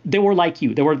 Right? They were like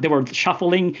you. They were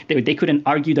shuffling. They couldn't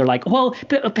argue. They're like, well,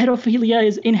 pedophilia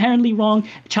is inherently wrong.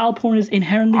 Child porn is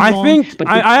inherently wrong. I think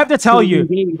I have to tell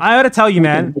you,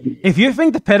 man. If you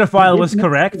think the pedophile was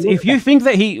correct, if you think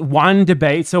that he won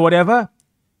debates or whatever,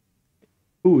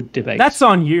 debates. That's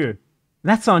on you.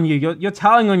 That's on you. You're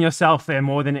telling on yourself there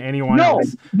more than anyone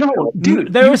else. No,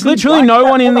 dude. There is literally no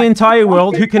one in the entire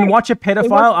world who can watch a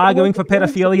pedophile arguing for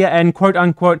pedophilia and quote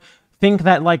unquote think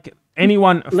that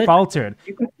anyone faltered.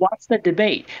 You could watch the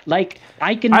debate.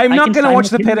 I'm not going to watch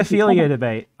the pedophilia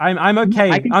debate. I'm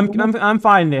okay. I'm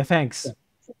fine there. Thanks.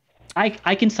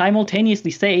 I can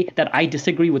simultaneously say that I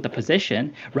disagree with the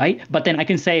position, right? But then I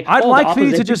can say I'd like for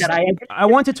you to just. I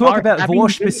want to talk about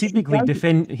Vaush specifically.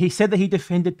 He said that he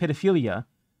defended pedophilia.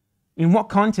 In what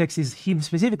context is he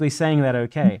specifically saying that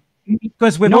okay?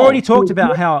 Because we've already talked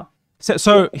about how...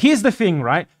 So here's the thing,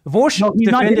 right? Vaush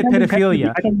defended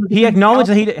pedophilia. He acknowledged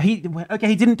that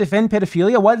he didn't defend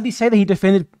pedophilia. Why did he say that he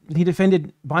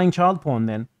defended buying child porn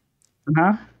then?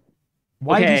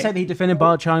 Why did he say that he defended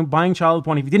buying child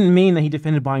porn if he didn't mean that he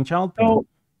defended buying child porn?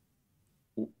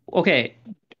 Okay.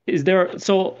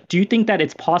 So do you think that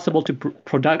it's possible to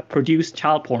produce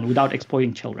child porn without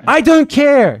exploiting children? I don't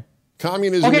care.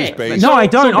 Communism is based. No, I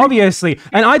don't, obviously.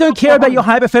 And I don't care about your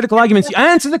hypothetical arguments. You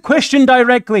answer the question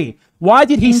directly. Why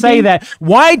did he say that?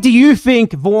 Why do you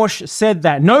think Vaush said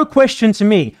that? No question to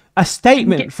me. A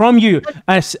statement from you.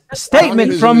 A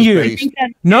statement from you.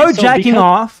 No jacking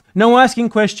off. No asking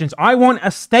questions. I want a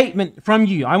statement from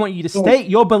you. I want you to state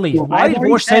your belief. Why did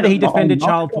Vaush say that he defended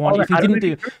child porn if he didn't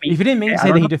mean to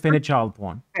say that he defended child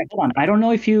porn? Hold on. I don't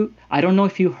know if you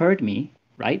heard me,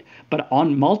 right? But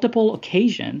on multiple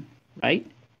occasions, right?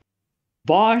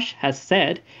 Vaush has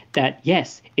said that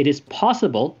yes, it is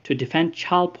possible to defend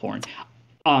child porn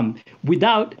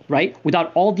without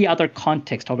all the other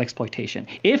context of exploitation.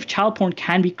 If child porn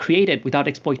can be created without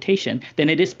exploitation, then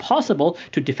it is possible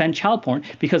to defend child porn,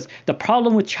 because the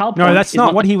problem with child porn... No, that's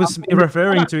not what he was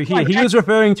referring to here. He was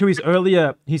referring to his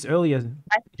earlier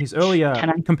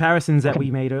comparisons that we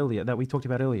talked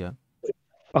about earlier.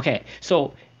 Okay,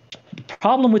 so the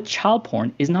problem with child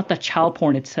porn is not the child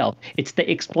porn itself. It's the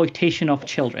exploitation of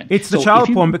children. It's the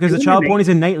child porn because the child porn is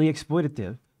innately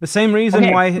exploitative. The same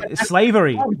reason why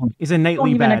slavery is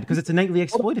innately bad, because it's innately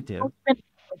exploitative.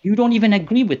 You don't even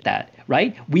agree with that,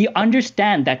 right? We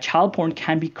understand that child porn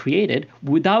can be created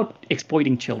without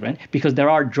exploiting children because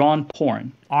there are drawn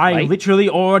porn. I literally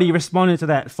already responded to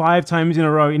that 5 times in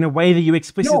a row in a way that you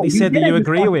explicitly said that you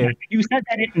agree with. You said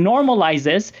that it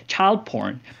normalizes child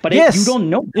porn, but yes, you don't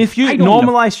know. If you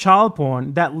normalize child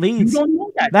porn, that leads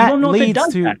to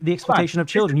the exploitation of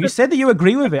children. You said that you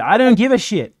agree with it. I don't give a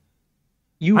shit.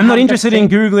 I'm not interested in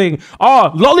Googling,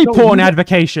 lolly porn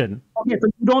advocation. Okay,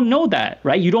 but you don't know that,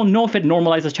 right? You don't know if it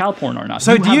normalizes child porn or not.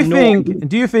 So do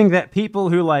you think that people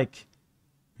who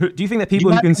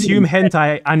consume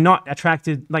hentai are not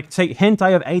attracted, like say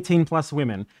hentai of 18+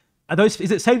 women? Is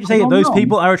it safe to say that those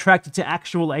people are attracted to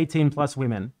actual 18+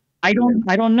 women? I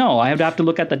don't know. I have to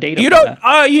look at the data.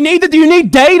 You need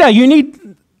data. You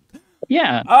need...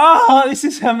 Yeah. Oh, this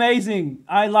is amazing.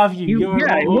 I love you.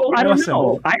 I don't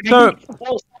know. Look,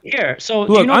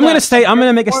 I'm going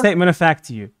to make a statement of fact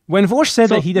to you. When Vaush said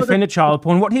that he defended child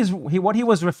porn, what he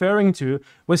was referring to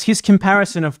was his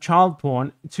comparison of child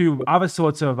porn to other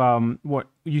sorts of what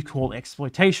you call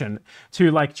exploitation,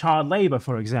 to like child labor,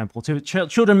 for example, to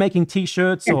children making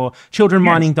T-shirts or children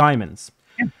mining diamonds.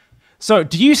 Yeah. So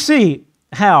do you see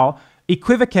how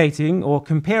equivocating or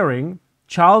comparing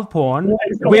child porn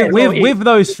with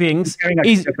those things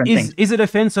is a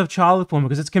defense of child porn,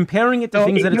 because it's comparing it to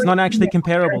things that it's not actually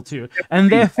comparable to,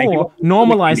 and therefore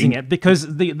normalizing it, because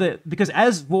because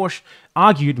as Vaush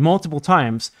argued multiple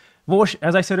times,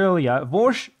 as I said earlier,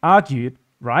 Vaush argued,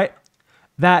 right,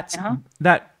 that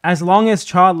as long as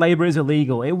child labor is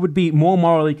illegal, it would be more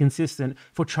morally consistent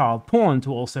for child porn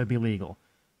to also be legal.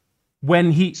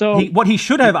 When what he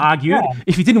should have argued,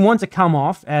 if he didn't want to come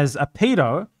off as a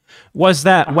pedo, was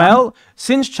that, well,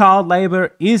 since child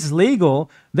labor is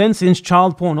legal, then since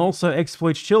child porn also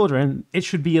exploits children, it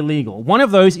should be illegal. One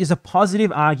of those is a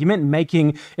positive argument,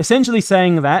 essentially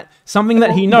saying that something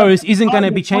that he knows isn't going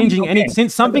to be changing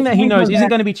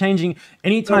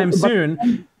anytime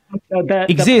soon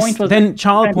exists, then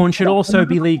child porn should also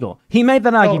be legal. He made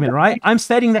that argument, right? I'm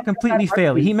stating that completely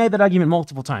fairly. He made that argument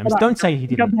multiple times. Don't say he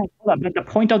didn't. But the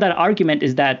point of that argument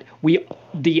is that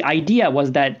the idea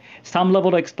was that some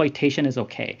level of exploitation is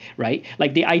okay, right?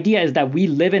 Like the idea is that we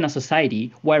live in a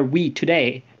society where we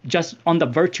today, just on the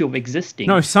virtue of existing.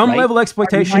 No, some level of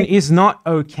exploitation is not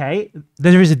okay.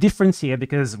 There is a difference here,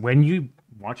 because when you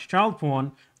watch child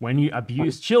porn, when you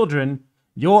abuse children,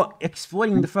 you're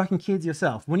exploiting the fucking kids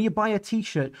yourself. When you buy a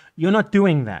T-shirt, you're not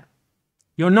doing that.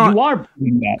 You're not. You are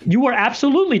doing that. You are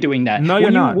absolutely doing that. No,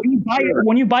 you're not.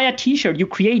 When you buy a T-shirt, you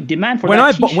create demand for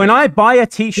that T-shirt. When I buy a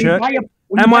T-shirt,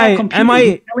 am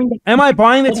I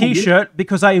buying the T-shirt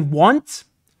because I want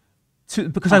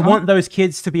those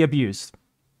kids to be abused?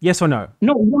 Yes or no?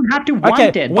 No, you don't have to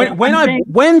want it.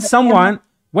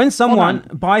 When someone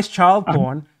buys child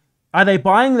porn, are they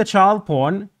buying the child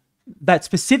porn that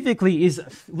specifically is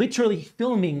literally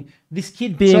filming this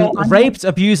kid being raped,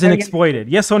 abused, and exploited?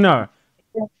 Yes or no?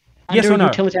 Yes or no?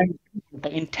 The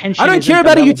intention. I don't care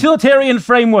about a utilitarian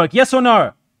framework. Yes or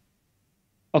no?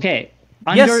 Okay.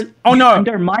 Yes. Oh no.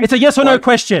 It's a yes or no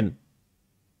question.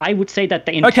 I would say that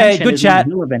the intention is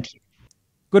relevant.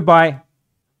 Goodbye.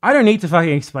 I don't need to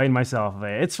fucking explain myself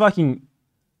there. It's fucking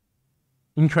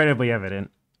incredibly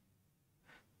evident.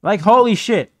 Like, holy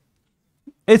shit.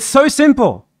 It's so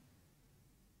simple.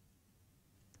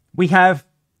 We have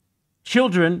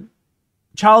children,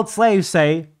 child slaves,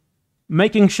 say,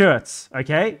 making shirts,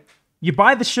 okay? You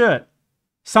buy the shirt,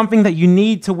 something that you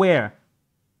need to wear,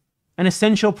 an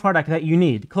essential product that you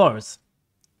need, clothes.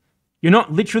 You're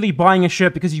not literally buying a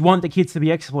shirt because you want the kids to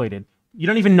be exploited. You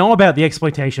don't even know about the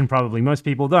exploitation, probably. Most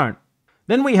people don't.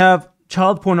 Then we have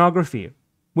child pornography,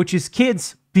 which is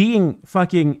kids being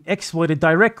fucking exploited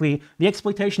directly, the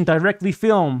exploitation directly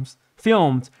filmed,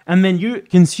 and then you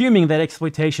consuming that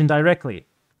exploitation directly.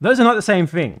 Those are not the same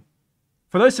thing.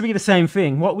 For those to be the same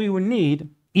thing, what we would need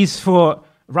is for,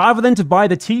 rather than to buy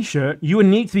the t-shirt, you would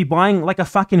need to be buying like a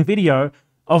fucking video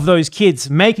of those kids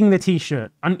making the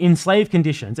t-shirt in slave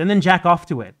conditions and then jack off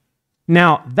to it.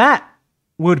 Now, that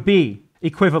would be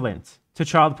equivalent to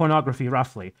child pornography,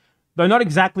 roughly. Though not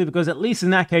exactly, because at least in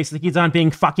that case, the kids aren't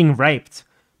being fucking raped.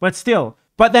 But still.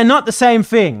 But they're not the same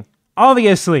thing,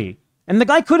 obviously. And the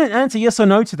guy couldn't answer yes or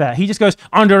no to that. He just goes,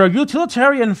 under a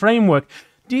utilitarian framework.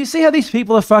 Do you see how these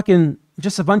people are fucking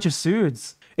just a bunch of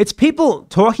suits? It's people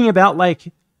talking about,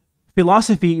 like,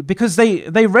 philosophy because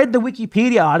they read the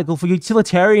Wikipedia article for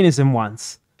utilitarianism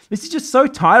once. This is just so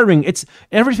tiring. It's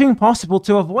everything possible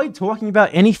to avoid talking about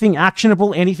anything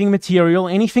actionable, anything material,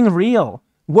 anything real.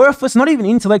 Worthless, not even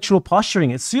intellectual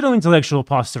posturing. It's pseudo-intellectual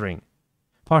posturing.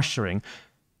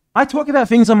 I talk about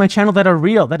things on my channel that are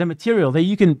real, that are material, that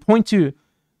you can point to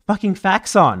fucking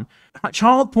facts on.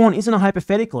 Child porn isn't a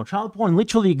hypothetical. Child porn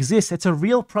literally exists. It's a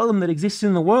real problem that exists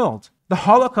in the world. The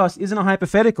Holocaust isn't a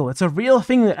hypothetical. It's a real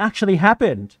thing that actually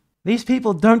happened. These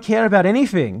people don't care about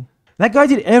anything. That guy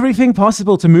did everything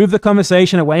possible to move the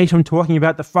conversation away from talking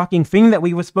about the fucking thing that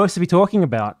we were supposed to be talking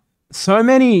about. So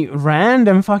many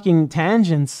random fucking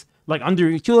tangents, like under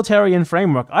utilitarian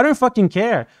framework. I don't fucking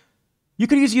care. You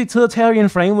could use utilitarian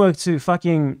framework to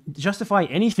fucking justify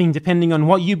anything depending on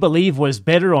what you believe was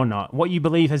better or not, what you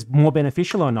believe is more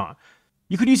beneficial or not.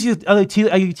 You could use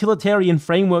a utilitarian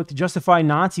framework to justify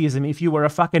Nazism if you were a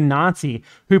fucking Nazi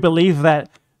who believed that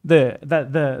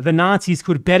the Nazis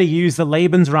could better use the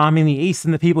Lebensraum in the East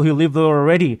than the people who live there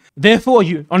already. Therefore,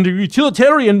 under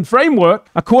utilitarian framework,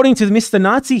 according to Mr.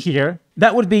 Nazi here,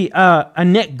 that would be a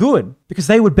net good because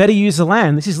they would better use the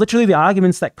land. This is literally the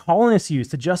arguments that colonists use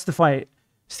to justify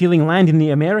stealing land in the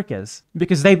Americas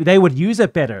because they would use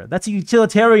it better. That's a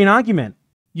utilitarian argument.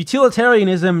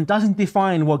 Utilitarianism doesn't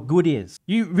define what good is.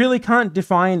 You really can't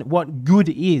define what good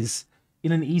is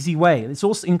in an easy way. It's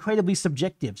also incredibly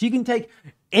subjective. So you can take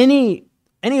any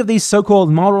of these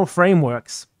so-called moral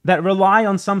frameworks that rely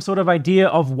on some sort of idea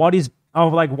of what is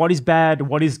bad,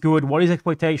 what is good, what is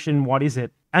exploitation, what is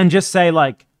it, and just say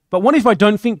like, but what if I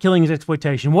don't think killing is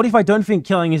exploitation? What if I don't think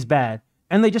killing is bad?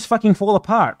 And they just fucking fall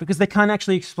apart because they can't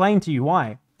actually explain to you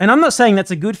why. And I'm not saying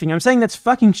that's a good thing. I'm saying that's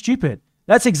fucking stupid.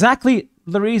 That's exactly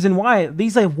the reason why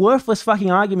these are worthless fucking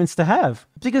arguments to have.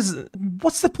 Because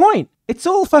what's the point? It's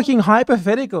all fucking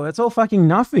hypothetical. It's all fucking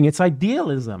nothing. It's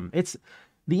idealism. It's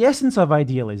the essence of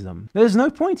idealism. There's no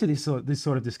point to this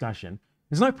sort of discussion.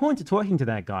 There's no point to talking to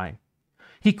that guy.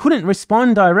 He couldn't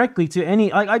respond directly to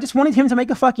any... I just wanted him to make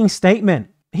a fucking statement.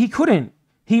 He couldn't.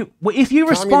 If you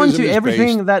respond to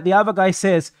everything that the other guy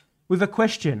says with a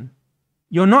question,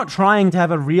 you're not trying to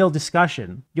have a real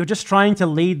discussion. You're just trying to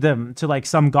lead them to like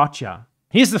some gotcha.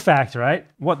 Here's the fact, right?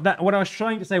 What I was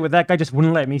trying to say, what that guy just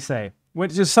wouldn't let me say,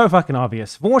 which is so fucking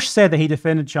obvious. Vaush said that he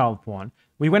defended child porn.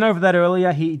 We went over that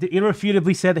earlier. He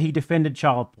irrefutably said that he defended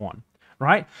child porn,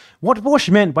 right? What Vaush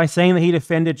meant by saying that he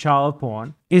defended child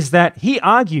porn is that he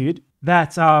argued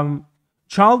that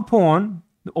child porn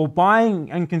or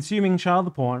buying and consuming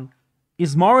child porn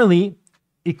is morally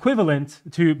equivalent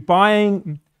to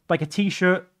buying like a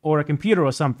t-shirt or a computer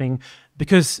or something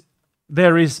because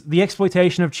there is the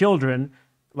exploitation of children,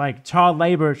 like child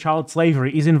labor, child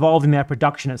slavery is involved in their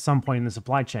production at some point in the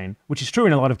supply chain, which is true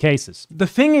in a lot of cases. The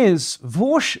thing is,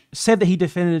 Vaush said that he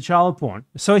defended child porn,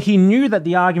 so he knew that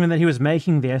the argument that he was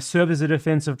making there served as a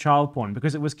defense of child porn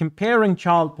because it was comparing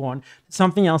child porn to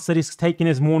something else that is taken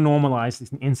as more normalized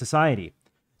in society,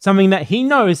 something that he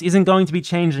knows isn't going to be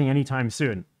changing anytime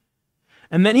soon.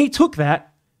 And then he took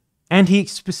that and he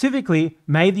specifically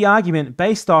made the argument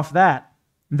based off that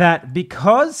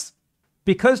because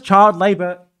child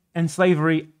labor and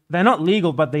slavery, they're not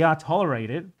legal, but they are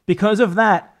tolerated. Because of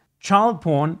that, child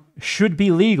porn should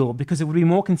be legal because it would be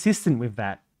more consistent with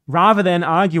that. Rather than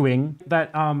arguing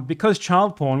that because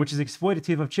child porn, which is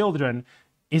exploitative of children,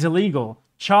 is illegal,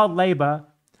 child labor,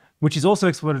 which is also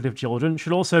exploitative of children,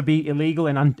 should also be illegal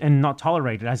and not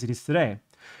tolerated as it is today.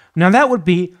 Now that would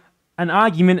be an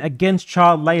argument against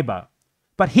child labor.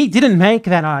 But he didn't make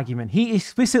that argument. He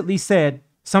explicitly said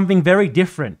something very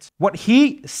different. What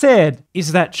he said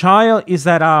is that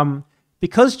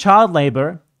because child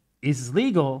labor is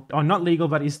legal, or not legal,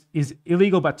 but is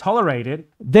illegal but tolerated,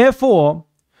 therefore,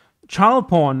 child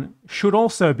porn should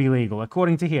also be legal,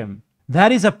 according to him.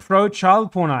 That is a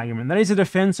pro-child porn argument. That is a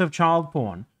defense of child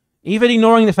porn. Even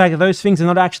ignoring the fact that those things are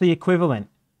not actually equivalent,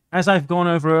 as I've gone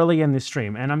over earlier in this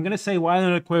stream. And I'm going to say why they're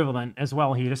not equivalent as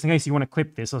well here, just in case you want to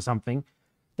clip this or something.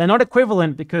 They're not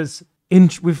equivalent because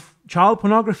with child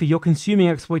pornography, you're consuming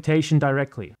exploitation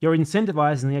directly. You're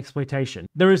incentivizing the exploitation.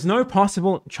 There is no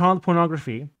possible child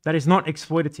pornography that is not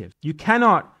exploitative. You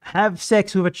cannot have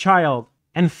sex with a child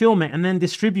and film it and then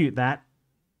distribute that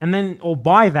or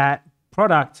buy that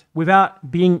product without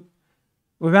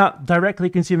directly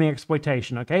consuming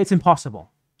exploitation, okay? It's impossible.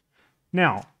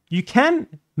 Now, you can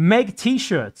make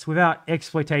t-shirts without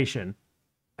exploitation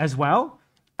as well,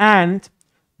 and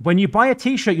when you buy a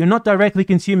t-shirt, you're not directly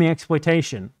consuming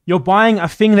exploitation. You're buying a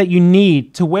thing that you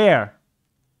need to wear,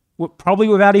 probably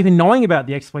without even knowing about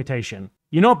the exploitation.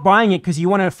 You're not buying it because you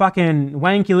want to fucking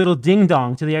wank your little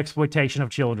ding-dong to the exploitation of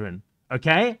children,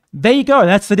 okay? There you go,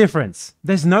 that's the difference.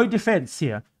 There's no defense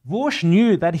here. Vaush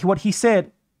knew that what he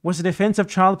said was a defense of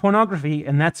child pornography,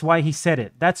 and that's why he said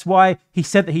it. That's why he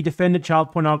said that he defended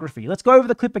child pornography. Let's go over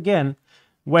the clip again,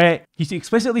 where he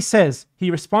explicitly says,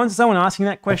 he responds to someone asking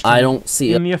that question. I don't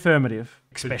see in the affirmative,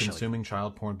 especially. Should consuming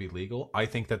child porn be legal? I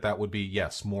think that would be,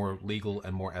 yes, more legal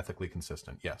and more ethically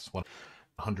consistent. Yes,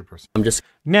 100%.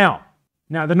 Now,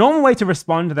 the normal way to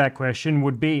respond to that question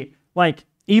would be, like,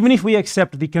 even if we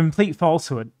accept the complete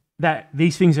falsehood that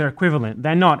these things are equivalent,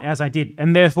 they're not, as I did,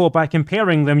 and therefore by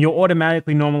comparing them, you're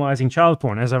automatically normalizing child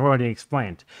porn, as I've already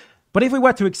explained. But if we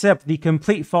were to accept the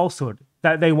complete falsehood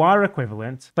that they were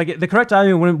equivalent, like the correct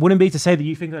argument wouldn't be to say that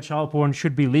you think that child porn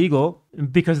should be legal,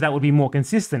 because that would be more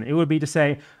consistent. It would be to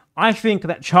say, I think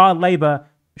that child labor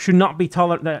should not be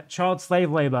that child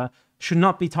slave labor should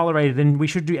not be tolerated, and we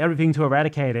should do everything to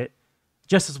eradicate it,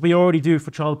 just as we already do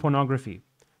for child pornography.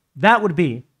 That would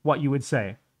be what you would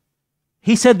say.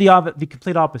 He said the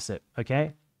complete opposite,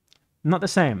 okay? Not the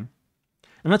same.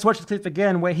 And let's watch the clip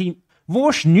again where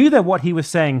Vaush knew that what he was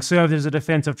saying served as a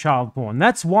defense of child porn.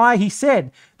 That's why he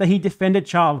said that he defended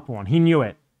child porn. He knew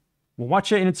it. We'll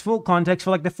watch it in its full context for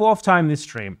like the 4th time this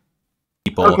stream.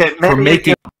 People for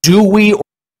making, do we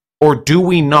or do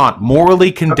we not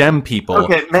morally condemn people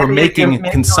for making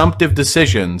consumptive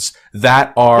decisions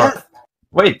that are... Yes.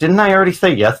 Wait, didn't I already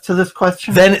say yes to this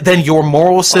question? Then your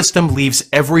moral system leaves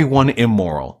everyone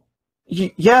immoral.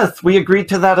 Yes, we agreed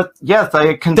to that. Yes,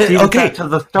 I conceded that to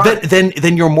the start.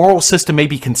 Then your moral system may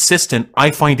be consistent.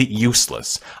 I find it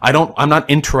useless. I'm not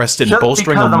interested in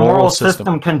bolstering a moral system. Just because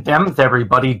the moral system condemns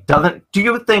everybody do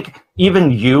you think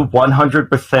even you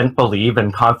 100% believe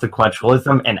in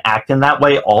consequentialism and act in that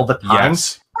way all the time?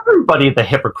 Yes. Everybody's a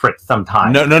hypocrite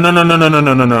sometimes. No.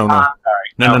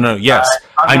 No. Yes.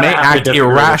 I may act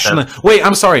irrationally. Wait,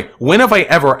 I'm sorry. When have I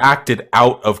ever acted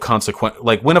out of consequence?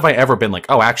 Like, when have I ever been like,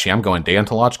 oh, actually, I'm going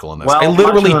deontological in this? Well, I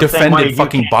literally defended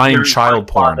fucking buying child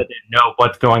porn. I didn't know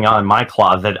what's going on in my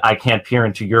closet. I can't peer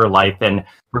into your life and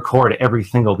record every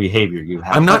single behavior you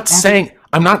have. I'm not saying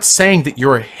that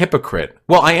you're a hypocrite.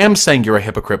 Well, I am saying you're a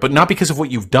hypocrite, but not because of what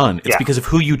you've done. It's because of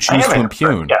who you choose to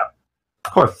impugn. Yeah.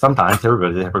 Of course, sometimes.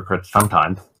 Everybody's a hypocrite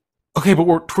sometimes. Okay, but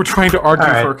we're trying to argue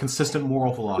for a consistent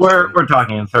moral philosophy. We're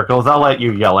talking in circles. I'll let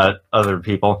you yell at other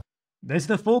people. There's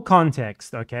the full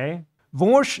context, okay?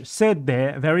 Vaush said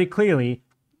there very clearly,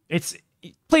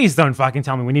 please don't fucking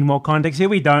tell me we need more context here.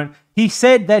 We don't. He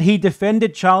said that he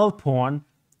defended child porn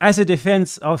as a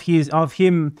defense of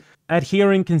him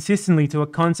adhering consistently to a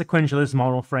consequentialist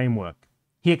moral framework.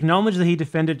 He acknowledged that he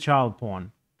defended child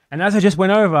porn. And as I just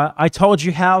went over, I told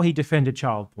you how he defended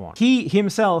child porn. He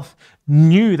himself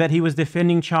knew that he was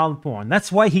defending child porn. That's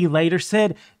why he later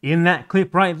said in that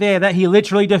clip right there that he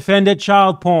literally defended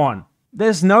child porn.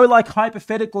 There's no like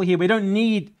hypothetical here. We don't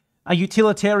need a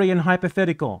utilitarian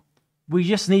hypothetical. We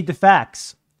just need the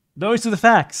facts. Those are the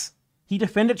facts. He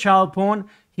defended child porn.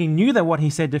 He knew that what he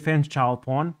said defends child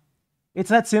porn. It's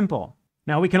that simple.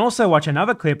 Now we can also watch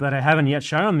another clip that I haven't yet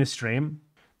shown on this stream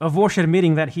of Vaush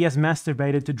admitting that he has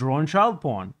masturbated to drawn child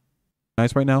porn.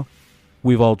 Nice right now?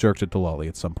 We've all jerked it to Lolly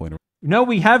at some point. No,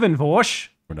 we haven't, Vaush.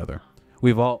 Or another.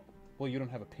 We've all... Well, you don't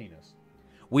have a penis.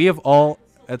 We have all...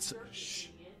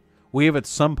 We have at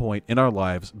some point in our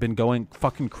lives been going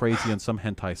fucking crazy on some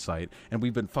hentai site, and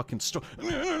we've been fucking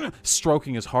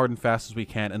stroking as hard and fast as we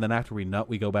can, and then after we nut,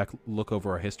 we go back, look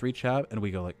over our history chat, and we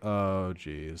go like, oh,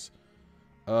 jeez.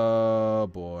 Oh,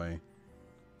 boy.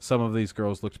 some of these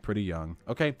girls looked pretty young.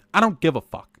 Okay, I don't give a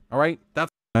fuck. All right,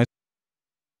 that's nice.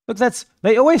 Look,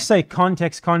 they always say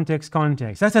context, context,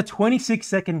 context. That's a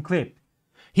 26-second clip.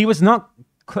 He was not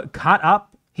cut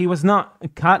up. He was not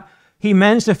cut. He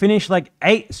managed to finish like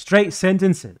 8 straight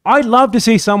sentences. I'd love to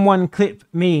see someone clip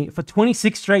me for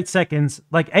 26 straight seconds,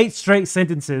 like 8 straight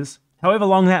sentences, however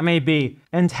long that may be,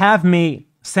 and have me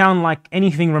sound like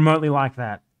anything remotely like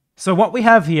that. So what we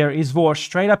have here is Vaush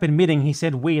straight up admitting, he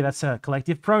said we, that's a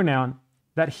collective pronoun,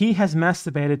 that he has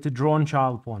masturbated to drawn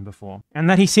child porn before. And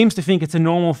that he seems to think it's a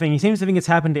normal thing. He seems to think it's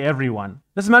happened to everyone.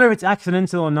 Doesn't matter if it's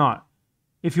accidental or not.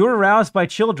 If you're aroused by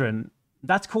children,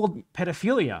 that's called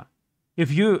pedophilia.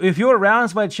 If you're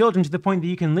aroused by children to the point that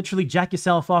you can literally jack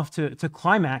yourself off to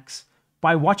climax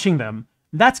by watching them,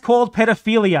 that's called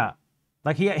pedophilia.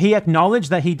 Like he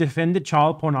acknowledged that he defended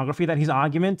child pornography, that his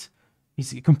argument,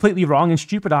 his completely wrong and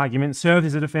stupid argument, served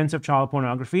as a defense of child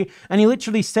pornography. And he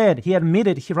literally said, he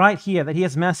admitted right here that he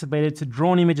has masturbated to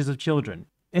drawn images of children.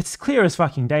 It's clear as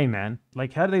fucking day, man.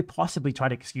 Like, how do they possibly try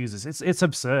to excuse this? It's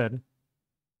absurd.